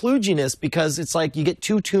of kludginess, because it's like you get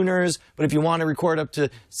 2 tuners, but if you want to record up to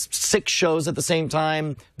 6 shows at the same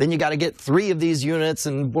time, then you got to get 3 of these units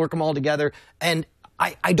and work them all together. And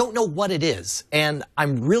I don't know what it is. And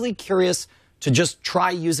I'm really curious to just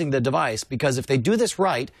try using the device, because if they do this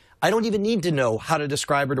right, I don't even need to know how to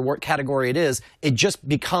describe it or what category it is. It just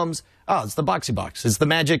becomes, oh, it's the Boxy box. It's the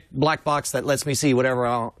magic black box that lets me see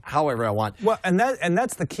whatever, however I want. Well, and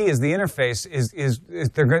that's the key, is the interface is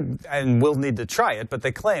they're going, and we'll need to try it, but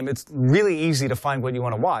they claim it's really easy to find what you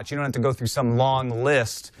want to watch. You don't have to go through some long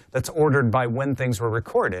list that's ordered by when things were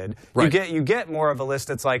recorded. Right. You get more of a list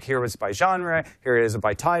that's like, here it's by genre, here it is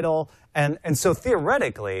by title, and so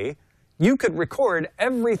theoretically, you could record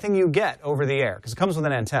everything you get over the air, because it comes with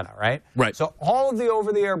an antenna, right? Right. So all of the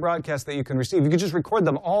over-the-air broadcasts that you can receive, you could just record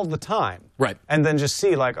them all the time. Right. And then just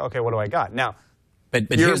see, like, okay, what do I got? Now, but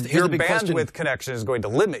your here's the big bandwidth question. connection is going to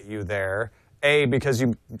limit you there, A, because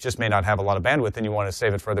you just may not have a lot of bandwidth and you want to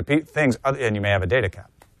save it for other things, and you may have a data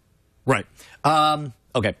cap. Right.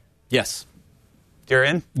 Okay. Yes. You're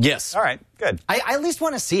in? Yes. All right, good. I at least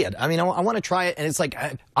want to see it. I mean, I want to try it, and it's like,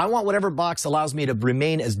 I want whatever box allows me to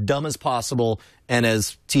remain as dumb as possible and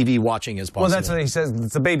as TV watching as possible. Well, that's what he says.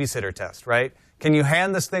 It's a babysitter test, right? Can you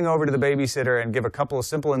hand this thing over to the babysitter and give a couple of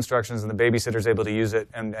simple instructions, and the babysitter's able to use it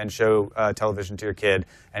and show television to your kid?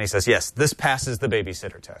 And he says, yes, this passes the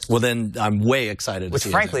babysitter test. Well, then I'm way excited to see it.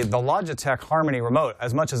 Which, frankly, the Logitech Harmony remote,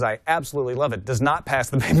 as much as I absolutely love it, does not pass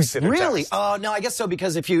the babysitter test. Really? Oh, no, I guess so,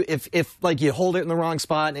 because if like you hold it in the wrong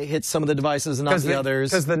spot and it hits some of the devices and not the others.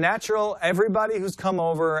 Because the natural, everybody who's come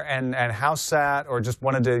over and house sat or just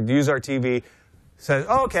wanted to use our TV says,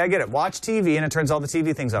 oh, okay, I get it. Watch TV, and it turns all the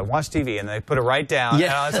TV things on. Watch TV, and they put it right down.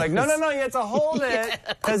 Yes. And I was like, no, you have to hold it,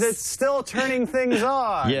 because it's still turning things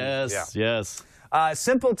on. Yes, yeah. yes.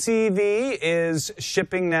 Simple TV is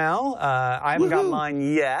shipping now. I haven't got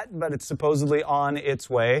mine yet, but it's supposedly on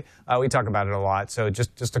its way. We talk about it a lot, so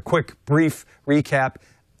just a quick, brief recap.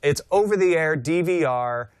 It's over-the-air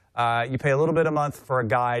DVR. You pay a little bit a month for a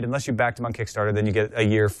guide. Unless you backed them on Kickstarter, then you get a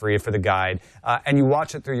year free for the guide. And you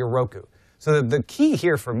watch it through your Roku. So the key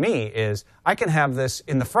here for me is I can have this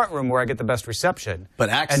in the front room where I get the best reception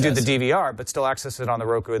and do the DVR, but still access it on the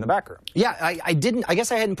Roku in the back room. Yeah, I didn't. I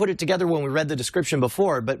guess I hadn't put it together when we read the description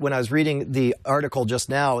before, but when I was reading the article just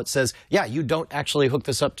now, it says, yeah, you don't actually hook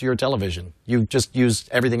this up to your television. You just use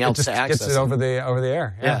everything else to access it. It just gets it over the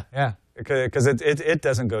air. Yeah. Because it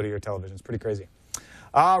doesn't go to your television. It's pretty crazy.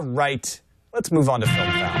 All right. Let's move on to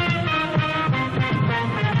Film Foul.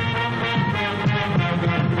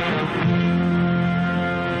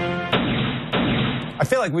 I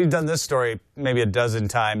feel like we've done this story maybe a dozen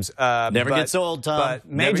times. Never gets old, Tom. But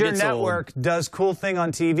major network does cool thing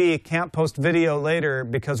on TV, can't post video later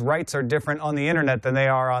because rights are different on the internet than they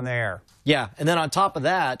are on the air. Yeah, and then on top of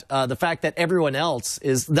that, the fact that everyone else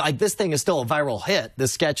is, like, this thing is still a viral hit.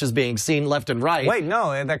 This sketch is being seen left and right. Wait,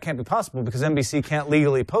 no, that can't be possible because NBC can't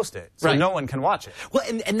legally post it. So no one can watch it. Well,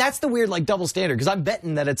 and that's the weird, like, double standard, because I'm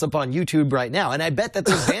betting that it's up on YouTube right now, and I bet that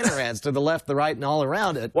there's banner ads to the left, the right, and all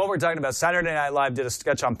around it. What we're talking about, Saturday Night Live did a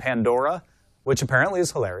sketch on Pandora, which apparently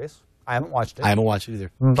is hilarious. I haven't watched it. I haven't watched it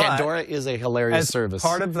either. But Pandora is a hilarious service.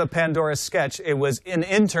 Part of the Pandora sketch, it was an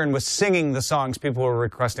intern was singing the songs people were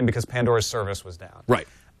requesting because Pandora's service was down. Right.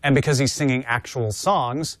 And because he's singing actual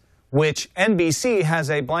songs, which NBC has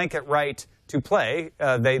a blanket right to play.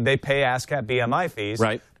 They pay ASCAP BMI fees.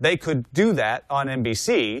 Right. They could do that on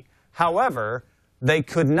NBC. However, they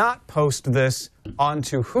could not post this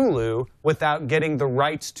onto Hulu without getting the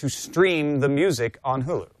rights to stream the music on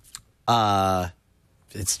Hulu.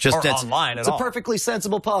 It's just Or online at all. It's a perfectly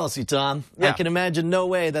sensible policy, Tom. Yeah. I can imagine no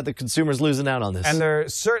way that the consumer's losing out on this. And there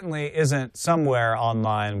certainly isn't somewhere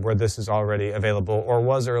online where this is already available or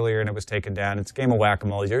was earlier and it was taken down. It's a game of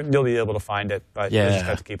whack-a-mole. You'll be able to find it, but you just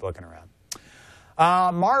have to keep looking around.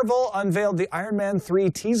 Marvel unveiled the Iron Man 3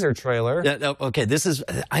 teaser trailer. Okay,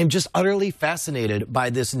 I'm just utterly fascinated by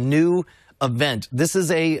this new event. This is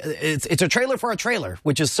it's a trailer for a trailer,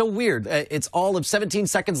 which is so weird. It's all of 17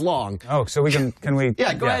 seconds long. Oh, so we can we?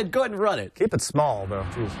 Yeah, go ahead and run it. Keep it small though,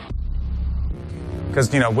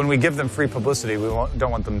 because you know when we give them free publicity, we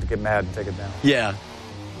don't want them to get mad and take it down. Yeah.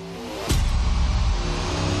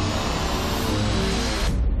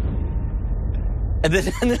 And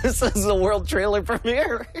then this is the world trailer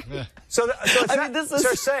premiere. So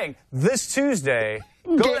they're saying this Tuesday,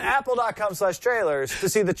 go to apple.com/trailers to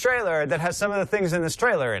see the trailer that has some of the things in this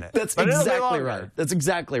trailer in it. That's exactly right. That's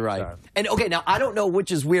exactly right. Sorry. And okay, now I don't know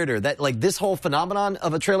which is weirder, that like this whole phenomenon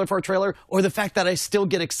of a trailer for a trailer, or the fact that I still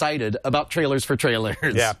get excited about trailers for trailers.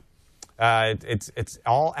 Yeah, it's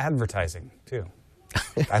all advertising too.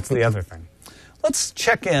 That's the other thing. Let's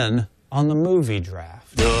check in on the movie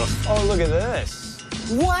draft. Oh, look at this.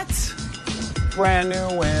 What? Brand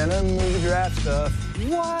new winner movie draft stuff.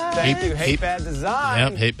 What? Thank you, Hate Bad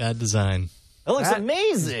Design. Yep, Hate Bad Design. That looks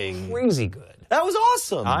amazing. Crazy good. That was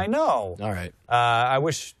awesome. I know. All right. I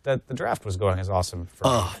wish that the draft was going as awesome. For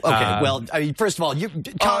me. Okay. Well, I mean, first of all, I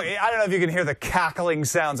don't know if you can hear the cackling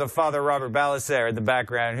sounds of Father Robert Balacer in the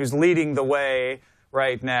background, who's leading the way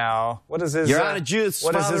right now. What is his? You're out of juice.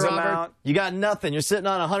 What is Father his Robert. amount? You got nothing. You're sitting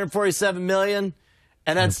on 147 million,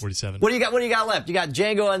 and that's 147. What do you got? What do you got left? You got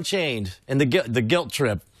Django Unchained and the guilt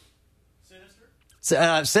trip.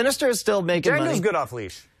 Sinister is still making money. Django's good off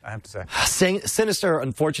leash, I have to say. Sinister,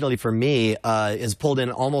 unfortunately for me, has pulled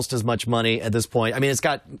in almost as much money at this point. I mean, it's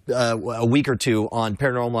got a week or two on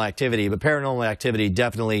Paranormal Activity, but Paranormal Activity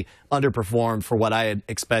definitely underperformed for what I had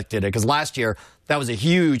expected. Because last year, that was a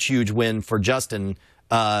huge, huge win for Justin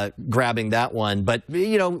grabbing that one. But,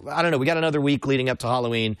 you know, I don't know. We got another week leading up to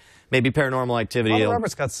Halloween. Maybe Paranormal Activity. Father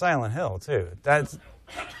Robert's got Silent Hill, too.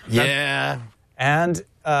 Yeah. And,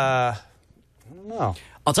 I don't know.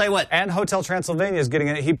 I'll tell you what. And Hotel Transylvania is getting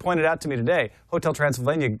it. He pointed out to me today, Hotel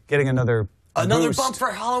Transylvania getting another boost. Bump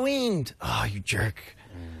for Halloween. Oh, you jerk.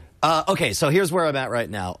 Okay, so here's where I'm at right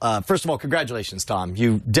now. First of all, congratulations, Tom.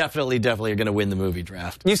 You definitely are going to win the movie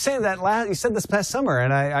draft. You said this past summer,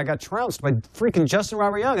 and I got trounced by freaking Justin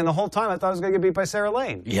Robert Young, and the whole time I thought I was going to get beat by Sarah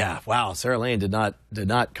Lane. Yeah, wow. Sarah Lane did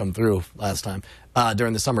not come through last time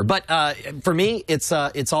during the summer. But for me, it's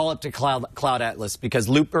all up to Cloud Atlas, because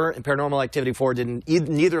Looper and Paranormal Activity 4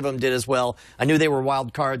 neither of them did as well. I knew they were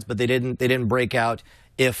wild cards, but they didn't break out.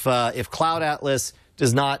 If Cloud Atlas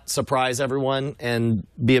does not surprise everyone and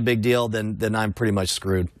be a big deal, then I'm pretty much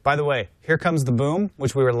screwed. By the way, Here Comes the Boom,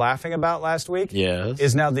 which we were laughing about last week, yes,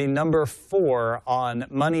 is now the number 4 on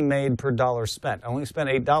money made per dollar spent. I only spent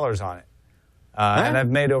 $8 on it. And I've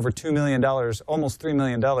made over $2 million, almost $3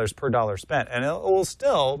 million per dollar spent. And it will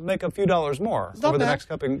still make a few dollars more over the next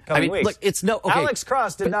coming weeks. Look, it's no, okay. Alex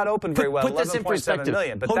Cross did not open very well, put this in perspective.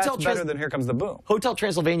 million, but that's better than Here Comes the Boom. Hotel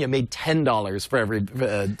Transylvania made $10 for every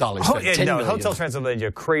dollar spent. Hotel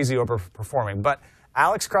Transylvania, crazy overperforming. But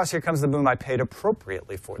Alex Cross, Here Comes the Boom, I paid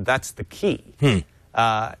appropriately for. That's the key.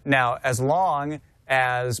 Now, as long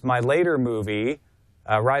as my later movie,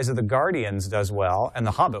 Rise of the Guardians, does well, and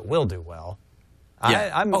The Hobbit will do well,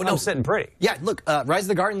 yeah. I'm sitting pretty. Yeah, look, Rise of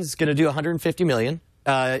the Guardians is going to do $150 million,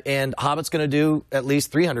 and Hobbit's going to do at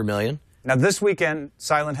least $300 million. Now, this weekend,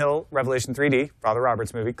 Silent Hill, Revelation 3D, Father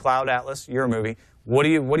Robert's movie, Cloud Atlas, your movie. What do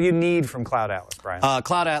you need from Cloud Atlas, Brian?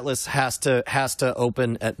 Cloud Atlas has to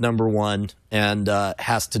open at #1 and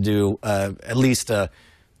has to do at least a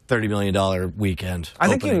 $30 million weekend. I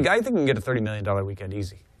think you can get a $30 million weekend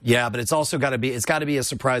easy. Yeah, but it's also got to be a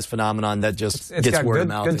surprise phenomenon that just gets word of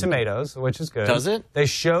mouth. It's got good tomatoes, which is good. Does it? They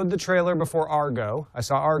showed the trailer before Argo. I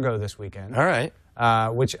saw Argo this weekend. All right.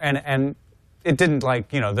 And it didn't, like,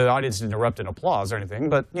 the audience didn't erupt in applause or anything,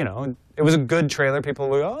 but it was a good trailer. People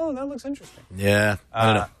were, oh, that looks interesting. Yeah. I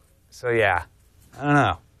don't know. So yeah, I don't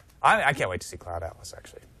know. I can't wait to see Cloud Atlas,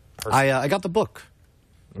 actually. I got the book.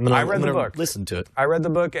 I read the book. Listen to it. I read the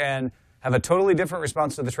book and have a totally different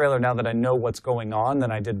response to the trailer now that I know what's going on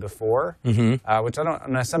than I did before. Which I don't.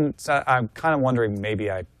 I'm kind of wondering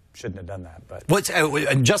maybe I shouldn't have done that.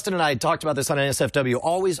 But Justin and I talked about this on NSFW.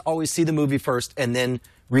 Always see the movie first and then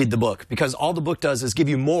read the book, because all the book does is give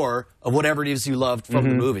you more of whatever it is you loved from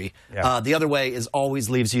the movie. Yeah. The other way is always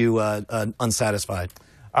leaves you unsatisfied.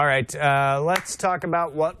 All right, let's talk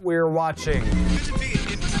about what we're watching.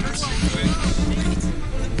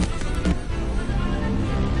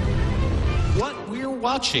 What we're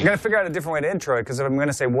watching. I'm going to figure out a different way to intro it, because if I'm going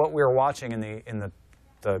to say what we're watching in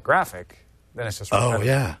the graphic, then it's just repetitive. Oh,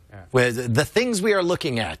 yeah. With the things we are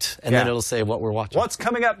looking at, and then it'll say what we're watching. What's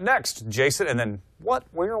coming up next, Jason? And then what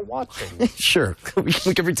we're watching. Sure. We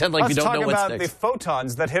can pretend like we don't know what's Let's talk about next. the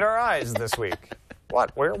photons that hit our eyes this week.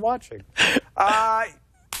 What we're watching.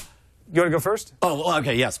 You want to go first? Oh,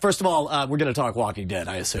 okay, yes. First of all, we're going to talk Walking Dead,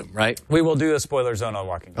 I assume, right? We will do a spoiler zone on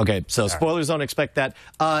Walking Dead. Okay, so spoilers, don't expect that.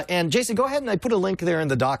 And Jason, go ahead and I put a link there in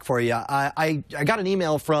the doc for you. I got an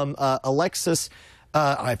email from Alexis.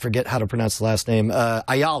 I forget how to pronounce the last name.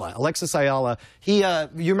 Ayala, Alexis Ayala.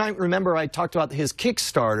 You might remember I talked about his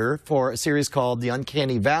Kickstarter for a series called The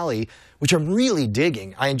Uncanny Valley, which I'm really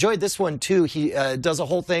digging. I enjoyed this one too. He does a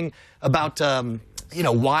whole thing about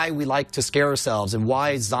why we like to scare ourselves and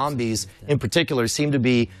why zombies in particular seem to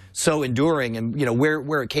be so enduring, and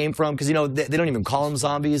where it came from, because they don't even call them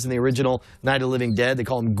zombies in the original Night of the Living Dead. They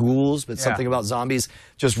call them ghouls, but something about zombies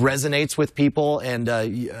just resonates with people, and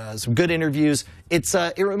some good interviews.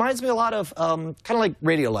 It reminds me a lot of kind of like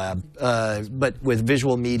Radiolab, but with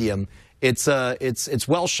visual medium. It's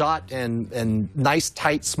well shot and nice,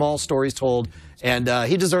 tight, small stories told, and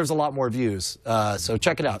he deserves a lot more views. So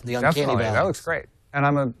check it out, The Uncanny Valley. That looks great. And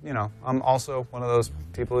I'm also one of those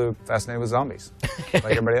people who are fascinated with zombies, like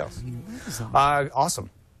everybody else. Awesome.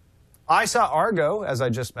 I saw Argo, as I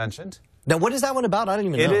just mentioned. Now, what is that one about? I don't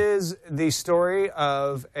even know. It is the story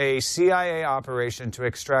of a CIA operation to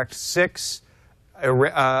extract 6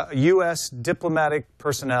 U.S. diplomatic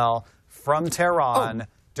personnel from Tehran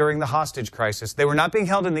during the hostage crisis. They were not being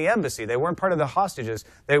held in the embassy. They weren't part of the hostages.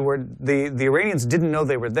 They were the Iranians didn't know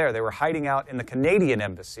they were there. They were hiding out in the Canadian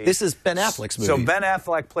embassy. This is Ben Affleck's movie. So Ben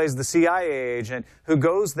Affleck plays the CIA agent who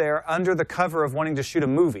goes there under the cover of wanting to shoot a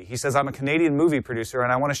movie. He says, I'm a Canadian movie producer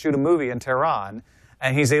and I want to shoot a movie in Tehran,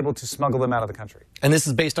 and he's able to smuggle them out of the country. And this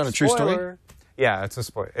is based on a true story? Yeah, it's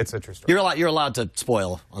a true story. You're allowed to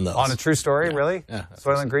spoil on those. On a true story, really? Yeah.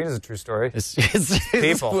 Soylent Green is a true story. It's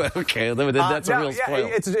people. Okay, that's a real spoil.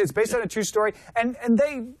 It's based on a true story, and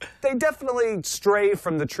they definitely stray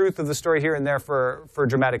from the truth of the story here and there for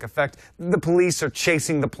dramatic effect. The police are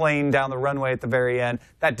chasing the plane down the runway at the very end.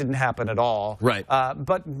 That didn't happen at all. Right.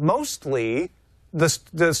 But mostly,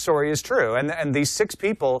 the story is true, and these 6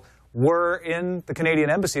 people were in the Canadian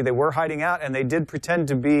embassy. They were hiding out, and they did pretend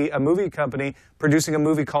to be a movie company producing a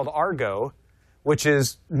movie called Argo, which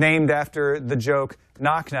is named after the joke,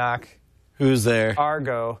 knock, knock. Who's there?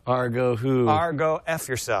 Argo. Argo who? Argo, F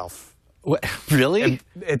yourself. What? Really?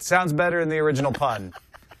 It sounds better in the original pun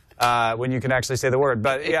when you can actually say the word.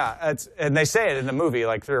 But yeah, and they say it in the movie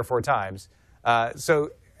like 3 or 4 times.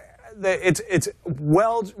 So it's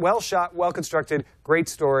well shot, well constructed, great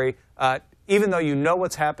story. Even though you know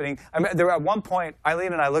what's happening. I mean, at one point,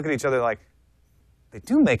 Eileen and I look at each other like, they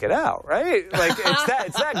do make it out, right? Like, it's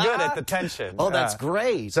that good at the tension. Oh, that's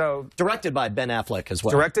great. So directed by Ben Affleck as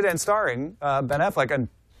well. Directed and starring Ben Affleck. And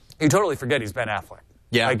you totally forget he's Ben Affleck.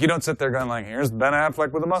 Yeah. Like, you don't sit there going like, here's Ben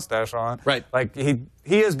Affleck with a mustache on. Right. Like, he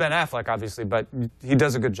is Ben Affleck, obviously, but he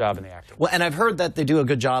does a good job in the acting. Well, and I've heard that they do a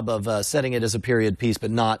good job of setting it as a period piece,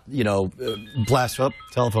 but not, blast up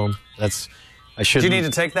telephone. I should. Do you need to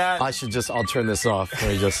take that? I'll turn this off.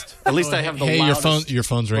 At least I have the loudest, your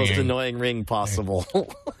phone's ringing. most annoying ring possible.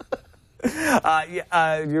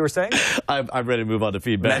 You were saying? I'm ready to move on to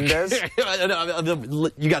feedback. Mendez?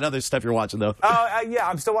 You got other stuff you're watching, though. Yeah,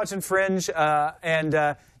 I'm still watching Fringe, and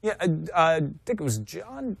I think it was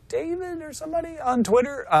John David or somebody on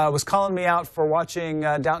Twitter was calling me out for watching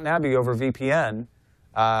Downton Abbey over VPN,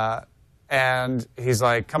 and he's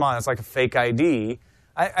like, come on, it's like a fake ID.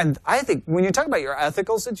 And I think when you talk about your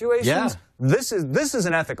ethical situations, this is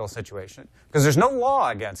an ethical situation because there's no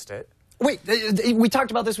law against it. Wait, we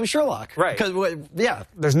talked about this with Sherlock. Right. Yeah.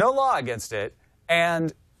 There's no law against it,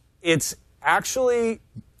 and it's actually,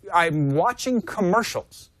 I'm watching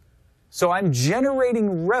commercials, so I'm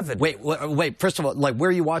generating revenue. Wait. First of all, like, where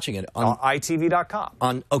are you watching it? On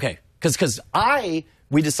itv.com. Okay, because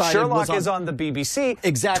we decided Sherlock is on the BBC.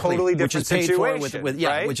 Exactly. Totally different situation.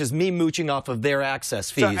 Right? Which is me mooching off of their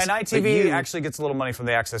access fees. So, and ITV actually gets a little money from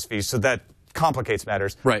the access fees, so that complicates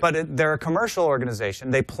matters. Right. But they're a commercial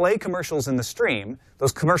organization. They play commercials in the stream.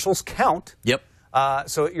 Those commercials count. Yep.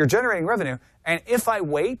 So you're generating revenue. And if I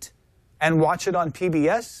wait and watch it on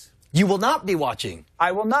PBS, you will not be watching.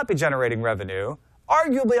 I will not be generating revenue.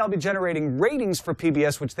 Arguably, I'll be generating ratings for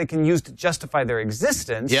PBS, which they can use to justify their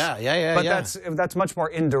existence. But that's much more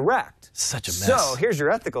indirect. Such a mess. So here's your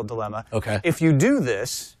ethical dilemma. Okay. If you do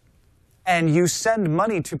this and you send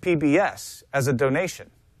money to PBS as a donation.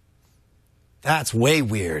 That's way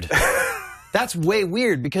weird. That's way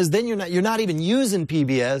weird, because then you're not even using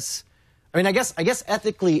PBS. I mean, I guess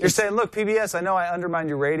ethically, you're saying, look, PBS, I know I undermined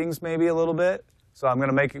your ratings maybe a little bit, so I'm going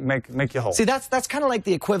to make you whole. See, that's kind of like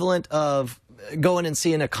the equivalent of going and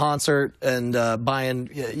seeing a concert and buying,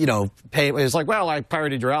 pay. It's like, well, I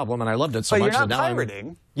pirated your album and I loved it so much. But you're not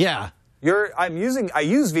pirating. Yeah. I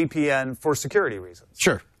use VPN for security reasons.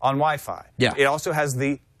 Sure. On Wi-Fi. Yeah. It also has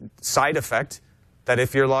the side effect that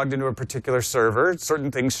if you're logged into a particular server,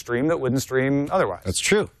 certain things stream that wouldn't stream otherwise. That's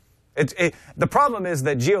true. The problem is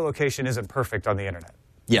that geolocation isn't perfect on the internet.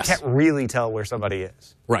 Yes. You can't really tell where somebody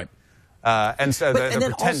is. Right. And so they're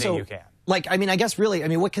pretending also, you can. Like, I mean, I guess really, I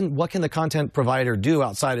mean, what can the content provider do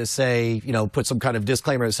outside of, say, put some kind of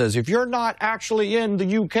disclaimer that says, if you're not actually in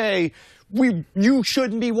the UK, you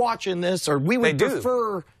shouldn't be watching this, or we would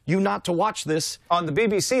prefer you not to watch this. On the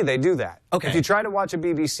BBC, they do that. Okay. If you try to watch a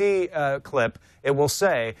BBC clip, it will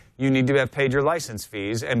say you need to have paid your license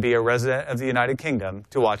fees and be a resident of the United Kingdom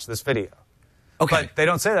to watch this video. Okay. But they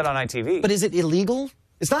don't say that on ITV. But is it illegal?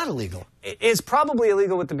 It's not illegal. It's probably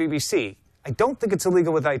illegal with the BBC. I don't think it's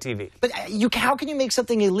illegal with ITV. But how can you make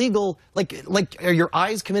something illegal? Like, are your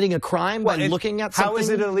eyes committing a crime by looking at something? How is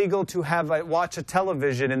it illegal to watch a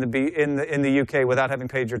television in the UK without having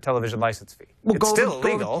paid your television license fee? Well, it's still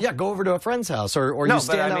illegal. Go over to a friend's house, or you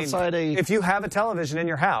stand outside a. If you have a television in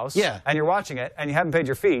your house, and you're watching it, and you haven't paid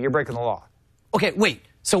your fee, you're breaking the law. Okay, wait.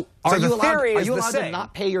 So are you allowed to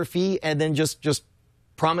not pay your fee and then just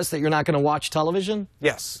promise that you're not going to watch television?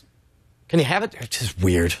 Yes. Can you have it? It's just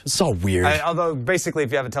weird. It's so weird. Although, basically,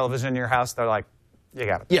 if you have a television in your house, they're like, you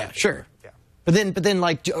got it. Yeah, sure. Yeah. But then,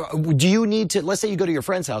 like, do you need to? Let's say you go to your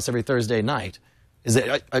friend's house every Thursday night. Is it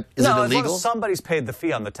illegal? As long as somebody's paid the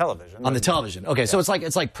fee on the television. On the television. Okay, so it's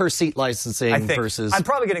like per seat licensing versus. I'm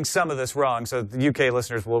probably getting some of this wrong, so the UK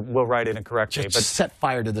listeners will write in and correct me. But set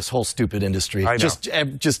fire to this whole stupid industry. I know.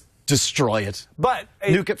 Just destroy it. But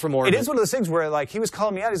nuke it from orbit. It is one of those things where, like, he was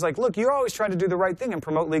calling me out. He's like, "Look, you're always trying to do the right thing and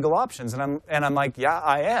promote legal options," and I'm like, "Yeah,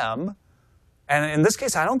 I am." And in this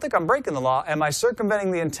case, I don't think I'm breaking the law. Am I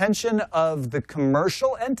circumventing the intention of the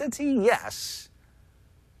commercial entity? Yes.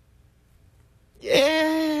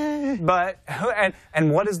 Yeah. But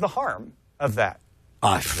and what is the harm of that?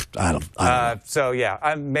 I don't know. So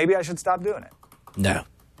yeah, maybe I should stop doing it. No.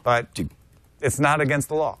 But it's not against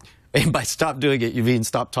the law. And by stop doing it, you mean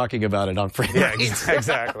stop talking about it on Frame Rate. Yeah,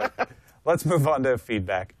 exactly. Let's move on to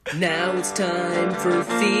feedback. Now it's time for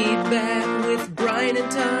feedback with Brian and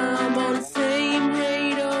Tom on Frame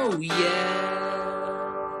Rate. Oh, yeah.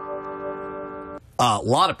 A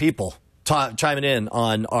lot of people chiming in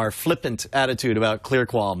on our flippant attitude about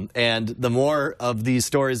ClearQualm, and the more of these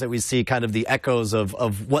stories that we see, kind of the echoes of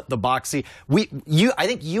what the Boxy. I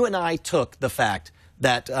think you and I took the fact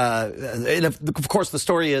that, and of course, the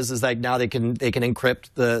story is that now they can encrypt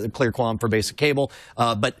the ClearQualm for basic cable,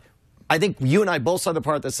 but I think you and I both saw the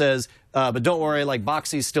part that says, but don't worry, like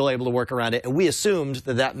Boxy's still able to work around it, and we assumed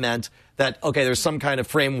that meant that, okay, there's some kind of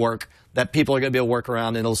framework that people are going to be able to work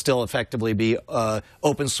around, and it'll still effectively be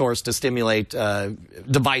open source to stimulate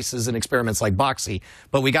devices and experiments like Boxy.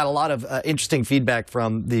 But we got a lot of interesting feedback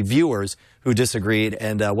from the viewers who disagreed,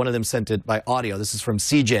 and one of them sent it by audio. This is from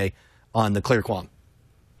CJ on the ClearQualm.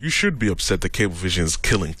 You should be upset that Cablevision is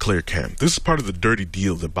killing ClearCam. This is part of the dirty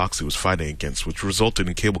deal that Boxy was fighting against, which resulted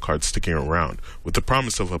in cable cards sticking around, with the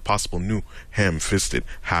promise of a possible new ham-fisted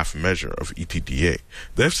half measure of ETDA.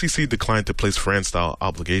 The FCC declined to place France-style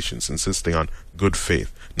obligations, insisting on good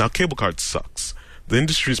faith. Now, cable card sucks. The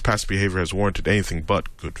industry's past behavior has warranted anything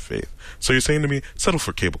but good faith. So you're saying to me, settle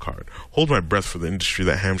for cable card. Hold my breath for the industry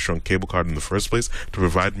that hamstrung cable card in the first place to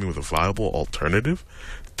provide me with a viable alternative?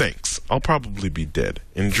 Thanks. I'll probably be dead,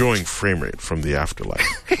 enjoying frame rate from the afterlife.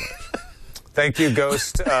 Thank you,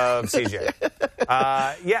 Ghost of CJ.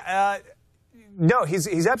 No,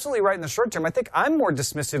 he's absolutely right in the short term. I think I'm more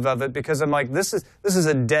dismissive of it because I'm like, this is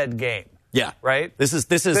a dead game. Yeah. Right? This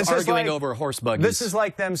is arguing over horse buggies. This is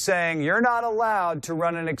like them saying, you're not allowed to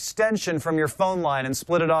run an extension from your phone line and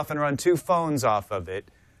split it off and run two phones off of it.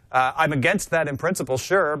 I'm against that in principle,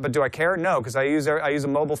 sure, but do I care? No, because I use a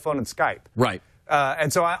mobile phone and Skype. Right.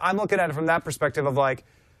 And so I'm looking at it from that perspective of like,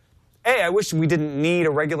 A, I wish we didn't need a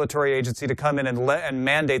regulatory agency to come in and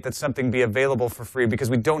mandate that something be available for free because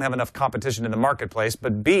we don't have enough competition in the marketplace.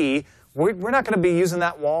 But B, we're not going to be using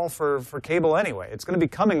that wall for cable anyway. It's going to be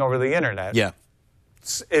coming over the internet. Yeah.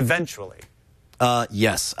 Eventually.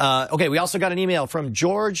 Yes. Okay, we also got an email from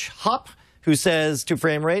George Hupp, who says, to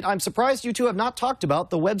Frame Rate, I'm surprised you two have not talked about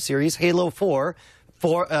the web series Halo 4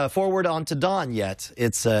 Forward Onto Dawn yet.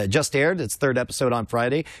 It's just aired. Its third episode on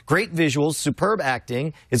Friday. Great visuals, superb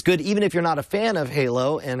acting. It's good even if you're not a fan of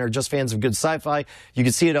Halo and are just fans of good sci-fi. You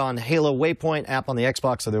can see it on Halo Waypoint app on the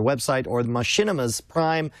Xbox or their website, or the Machinima's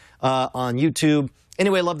Prime on YouTube.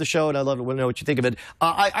 Anyway, I love the show, and I love to know what you think of it.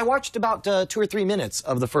 I watched about 2 or 3 minutes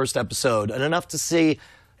of the first episode, and enough to see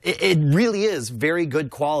it really is very good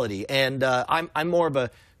quality. And I'm more of a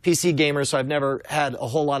PC gamer, so I've never had a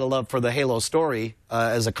whole lot of love for the Halo story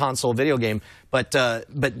as a console video game. But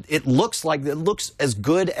it looks as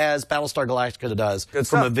good as Battlestar Galactica does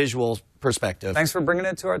from a visual perspective. Thanks for bringing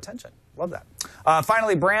it to our attention. Love that.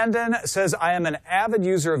 Finally, Brandon says, I am an avid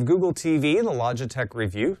user of Google TV, the Logitech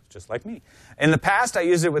review, just like me. In the past, I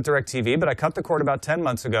used it with DirecTV, but I cut the cord about 10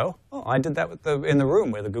 months ago. Oh, I did that with in the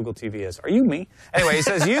room where the Google TV is. Are you me? Anyway, he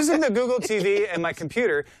says, using the Google TV and my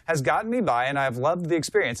computer has gotten me by, and I've loved the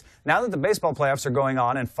experience. Now that the baseball playoffs are going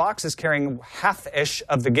on and Fox is carrying half-ish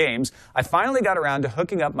of the games, I finally got around to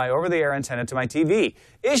hooking up my over-the-air antenna to my TV.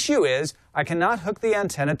 Issue is, I cannot hook the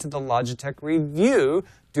antenna to the Logitech review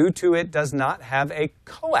due to it does not have a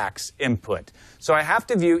coax input. So I have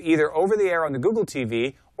to view either over the air on the Google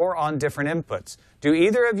TV or on different inputs. Do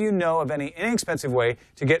either of you know of any inexpensive way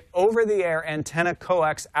to get over-the-air antenna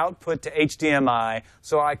coax output to HDMI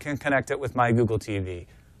so I can connect it with my Google TV?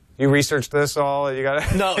 You researched this all? You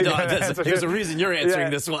got No, there's a reason you're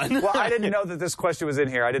answering this one. Well, I didn't know that this question was in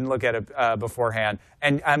here. I didn't look at it beforehand.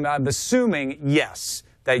 And I'm assuming, yes,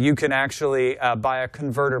 that you can actually buy a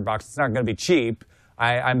converter box. It's not going to be cheap.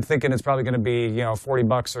 I'm thinking it's probably going to be,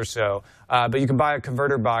 $40 or so. But you can buy a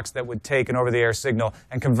converter box that would take an over-the-air signal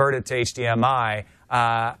and convert it to HDMI.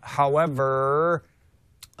 However,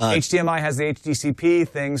 HDMI has the HDCP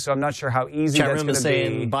thing, so I'm not sure how easy that's going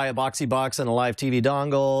to be. Buy a boxy box and a live TV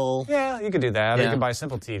dongle. Yeah, you could do that. Or you can buy a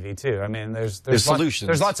simple TV, too. I mean, there's solutions.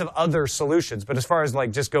 There's lots of other solutions. But as far as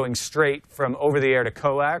like just going straight from over-the-air to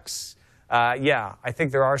coax, yeah, I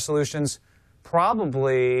think there are solutions.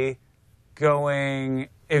 Probably going,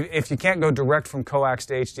 if you can't go direct from coax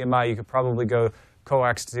to HDMI, you could probably go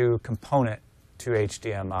coax to component to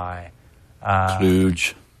HDMI.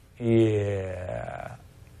 Huge. Yeah.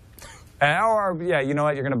 Or yeah, you know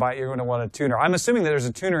what? You're going to want a tuner. I'm assuming that there's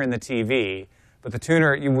a tuner in the TV, but the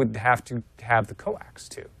tuner you would have to have the coax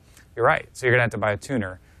too. You're right. So you're going to have to buy a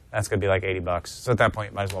tuner. That's going to be like $80. So at that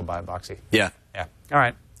point, you might as well buy a boxy. Yeah. Yeah. All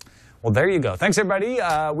right. Well, there you go. Thanks, everybody.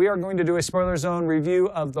 We are going to do a Spoiler Zone review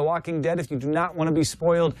of The Walking Dead. If you do not want to be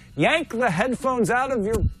spoiled, yank the headphones out of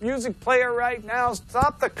your music player right now.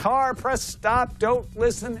 Stop the car. Press stop. Don't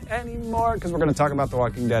listen anymore, because we're going to talk about The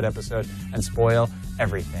Walking Dead episode and spoil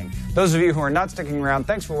everything. Those of you who are not sticking around,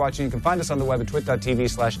 thanks for watching. You can find us on the web at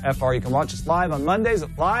twit.tv/FR. You can watch us live on Mondays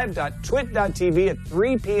at live.twit.tv at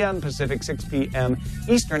 3 p.m. Pacific, 6 p.m.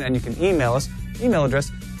 Eastern. And you can email us. Email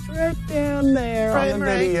address right down there on the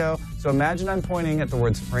video. So imagine I'm pointing at the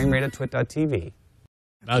words frame rate at twit.tv.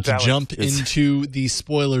 About to jump into the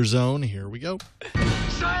spoiler zone. Here we go.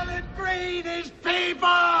 Silent breed is people!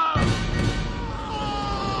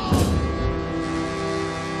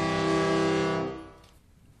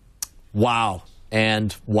 Wow.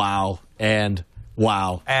 And wow. And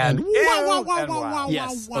wow. And wow.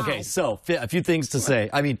 Yes. Okay, so a few things to say.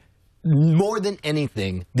 I mean, more than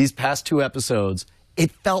anything, these past 2 episodes, it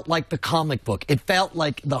felt like the comic book. It felt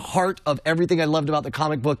like the heart of everything I loved about the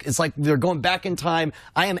comic book. It's like they're going back in time.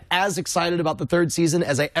 I am as excited about the 3rd season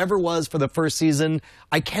as I ever was for the 1st season.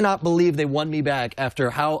 I cannot believe they won me back after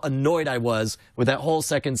how annoyed I was with that whole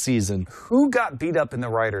 2nd season. Who got beat up in the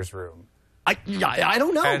writer's room? I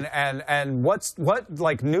don't know. And what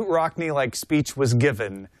like Newt Rockney like speech was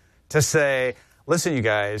given to say, listen, you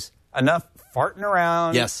guys, enough farting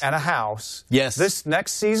around at a house. Yes. This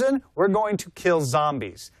next season, we're going to kill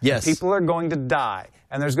zombies. Yes. And people are going to die.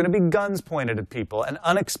 And there's going to be guns pointed at people and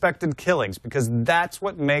unexpected killings, because that's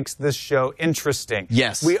what makes this show interesting.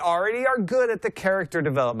 Yes. We already are good at the character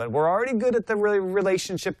development. We're already good at the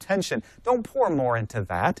relationship tension. Don't pour more into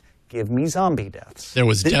that. Give me zombie deaths. There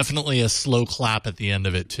was definitely a slow clap at the end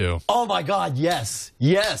of it, too. Oh, my God, yes.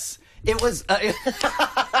 Yes. It was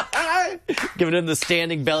giving him the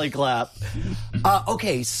standing belly clap.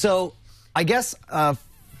 Okay, so I guess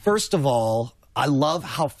first of all, I love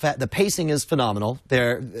how the pacing is phenomenal.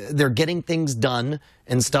 They're getting things done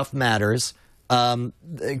and stuff matters.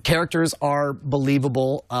 The characters are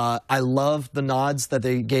believable. I love the nods that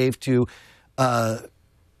they gave to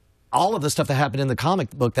all of the stuff that happened in the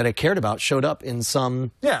comic book that I cared about showed up in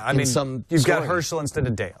some. Yeah, I mean, you've got Herschel instead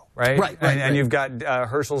of Dale, right? Right. And you've got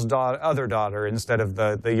Herschel's other daughter instead of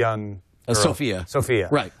the young girl. Sophia.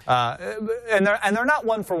 Right. And they're not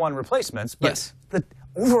one-for-one replacements, but the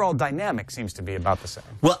overall dynamic seems to be about the same.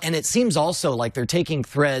 Well, and it seems also like they're taking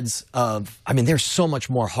threads of, I mean, they're so much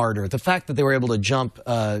more harder. The fact that they were able to jump,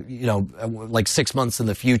 like 6 months in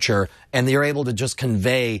the future, and they're able to just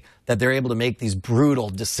convey that they're able to make these brutal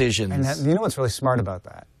decisions. And you know what's really smart about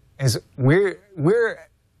that is we're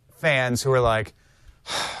fans who are like,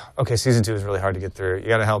 okay, season 2 is really hard to get through. You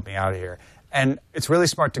got to help me out of here. And it's really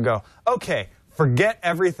smart to go, okay, forget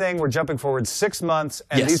everything. We're jumping forward 6 months,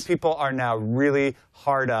 and these people are now really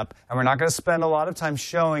hard up, and we're not going to spend a lot of time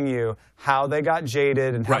showing you how they got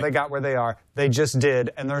jaded and how they got where they are. They just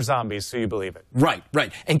did, and they're zombies, so you believe it. Right.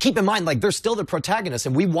 And keep in mind, like, they're still the protagonists,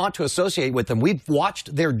 and we want to associate with them. We've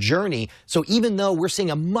watched their journey, so even though we're seeing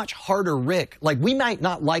a much harder Rick, like, we might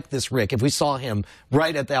not like this Rick if we saw him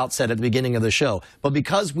right at the outset at the beginning of the show, but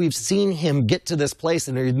because we've seen him get to this place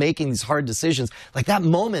and he's making these hard decisions, like that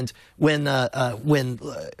moment when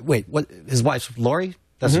wait, what, his wife's Lori?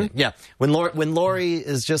 That's it. Yeah. When Lori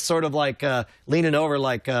is just sort of like leaning over,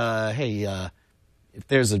 like, hey, if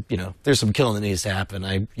there's some killing that needs to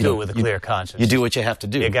happen, do it with a clear conscience. You do what you have to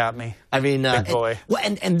do. You got me. I mean, big boy.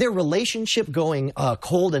 And their relationship going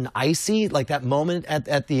cold and icy, like that moment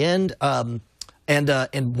at the end,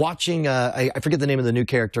 and watching I forget the name of the new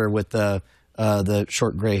character with the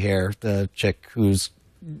short gray hair, the chick who's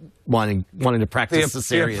wanting to practice the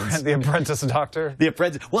Cesareans. The apprentice doctor. The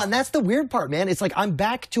apprentice. Well, and that's the weird part, man. It's like I'm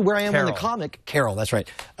back to where I am in the comic. Carol, that's right.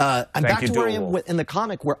 I'm back to where I am in the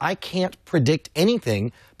comic, where I can't predict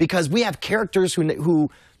anything because we have characters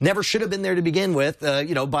who never should have been there to begin with,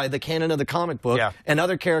 by the canon of the comic book, and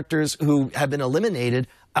other characters who have been eliminated.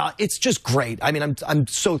 It's just great. I mean, I'm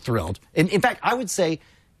so thrilled. In fact, I would say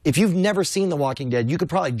if you've never seen The Walking Dead, you could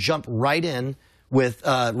probably jump right in with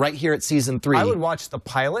right here at season 3. I would watch the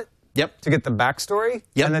pilot to get the backstory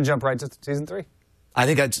and then jump right to season 3. I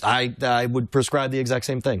think I would prescribe the exact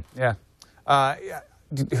same thing. Yeah.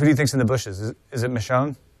 Who do you think's in the bushes? Is it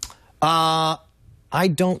Michonne? I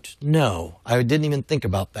don't know. I didn't even think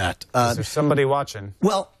about that. Is there somebody watching?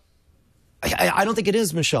 Well, I don't think it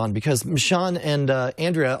is Michonne, because Michonne and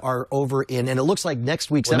Andrea are over in, and it looks like next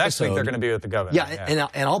week's episode. Next week they're going to be with the governor. Yeah.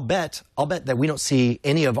 And I'll bet that we don't see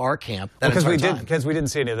any of our camp. Because we didn't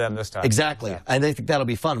see any of them this time. Exactly. And I think that'll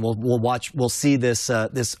be fun. We'll see this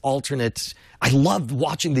alternate. I loved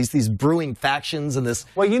watching these brewing factions and this.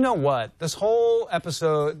 Well, you know what? This whole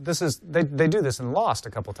episode, they do this in Lost a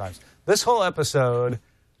couple times. This whole episode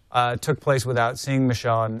took place without seeing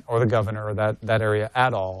Michonne or the governor or that area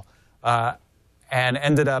at all. And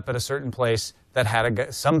ended up at a certain place that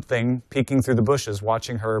had something peeking through the bushes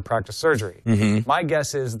watching her practice surgery. My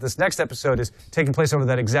guess is this next episode is taking place over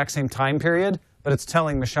that exact same time period, but it's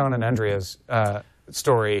telling Michonne and Andrea's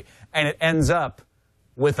story, and it ends up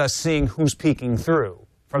with us seeing who's peeking through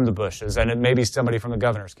from the bushes, and it may be somebody from the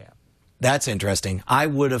governor's camp. That's interesting. I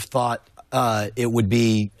would have thought it would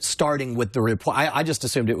be starting with the report. I just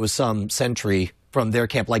assumed it was some sentry from their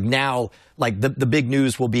camp. Like now, like the big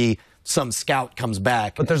news will be some scout comes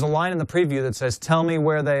back. But there's a line in the preview that says, "Tell me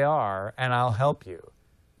where they are, and I'll help you,"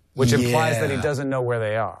 which implies that he doesn't know where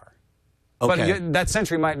they are. Okay. But that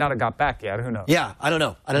sentry might not have got back yet. Who knows? Yeah, I don't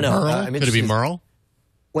know. Merle? Could it be Merle?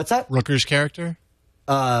 What's that? Rooker's character?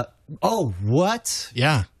 Oh, what?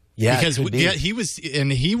 Yeah. Yeah, because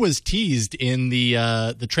he was teased in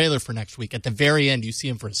the trailer for next week. At the very end, you see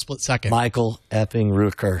him for a split second. Michael effing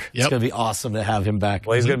Rooker. It's going to be awesome to have him back.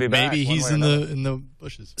 Well, he's going to be back. Maybe he's in the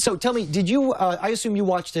bushes. So tell me, did you? I assume you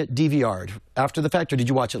watched it DVR'd after the fact, or did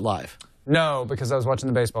you watch it live? No, because I was watching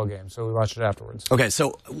the baseball game, so we watched it afterwards. Okay,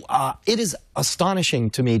 so it is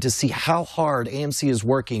astonishing to me to see how hard AMC is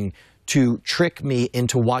working to trick me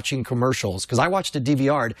into watching commercials, because I watched it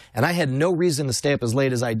DVR'd and I had no reason to stay up as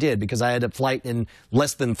late as I did because I had a flight in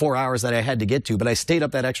less than 4 hours that I had to get to, but I stayed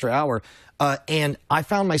up that extra hour and I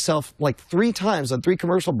found myself like 3 times on 3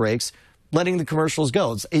 commercial breaks letting the commercials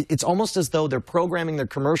go. It's almost as though they're programming their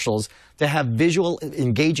commercials to have visual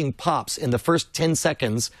engaging pops in the first 10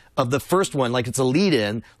 seconds of the first one, like it's a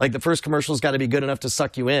lead-in, like the first commercial's got to be good enough to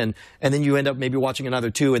suck you in, and then you end up maybe watching another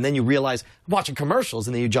 2, and then you realize, I'm watching commercials,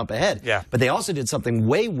 and then you jump ahead. Yeah. But they also did something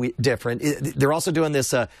way different. They're also doing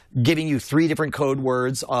this, giving you 3 different code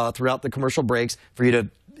words throughout the commercial breaks for you to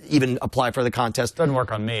even apply for the contest. Doesn't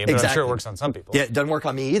work on me, but I'm sure it works on some people. Yeah, it doesn't work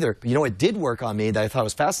on me either. But you know, it did work on me that I thought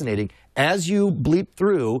was fascinating. As you bleep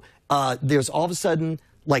through, there's all of a sudden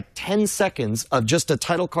like 10 seconds of just a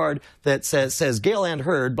title card that says Gale and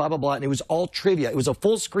Hurd, blah, blah, blah, and it was all trivia. It was a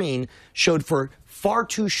full screen, showed for far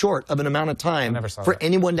too short of an amount of time for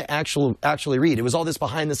anyone to actually read. It was all this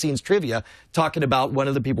behind-the-scenes trivia talking about one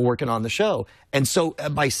of the people working on the show. And so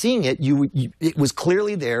by seeing it, it was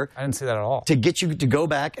clearly there. I didn't see that at all. To get you to go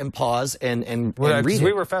back and pause and read it.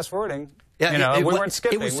 We were fast-forwarding. Yeah, we weren't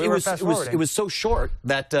skipping. We were fast-forwarding. It was so short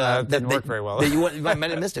that didn't work very well. That you might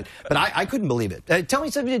have missed it. But I couldn't believe it. Tell me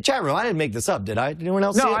something in the chat room. I didn't make this up, did I? Did anyone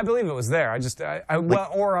else see it? No, I believe it was there.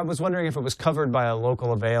 Or I was wondering if it was covered by a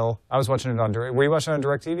local avail. I was watching it on Direct. Were you watching it on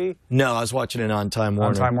DirecTV? No, I was watching it on Time Warner.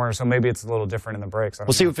 On Time Warner, so maybe it's a little different in the breaks.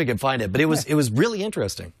 We'll see if we can find it. But it was really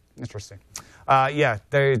interesting. Interesting. Yeah,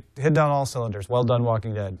 they hit on all cylinders. Well done,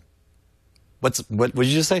 Walking Dead. What did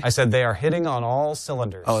you just say? I said they are hitting on all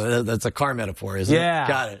cylinders. Oh, that's a car metaphor, isn't it? Yeah.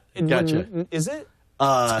 Got it. Gotcha. Is it?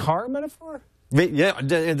 It's a car metaphor? Yeah,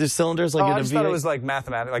 the cylinders like in a V8. I just thought it was like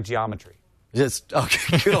mathematics, like geometry. Just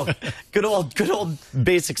okay, good old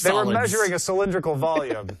basic solids. They were measuring a cylindrical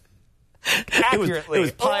volume. Accurately. It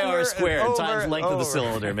was pi r squared times length of the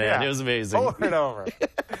cylinder, man. Yeah. It was amazing. Over and over.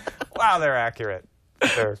 Wow, they're accurate.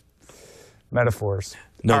 They're metaphors.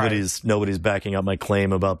 Nobody's backing up my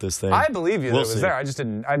claim about this thing. I believe you that it was there. I just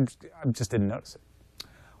didn't notice it.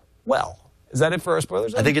 Well, is that it for our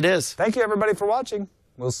spoilers? I think it is. Thank you, everybody, for watching.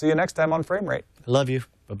 We'll see you next time on Frame Rate. I love you.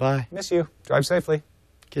 Bye-bye. Miss you. Drive safely.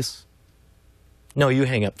 Kiss. No, you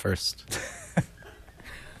hang up first.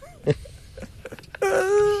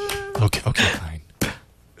 Okay, fine.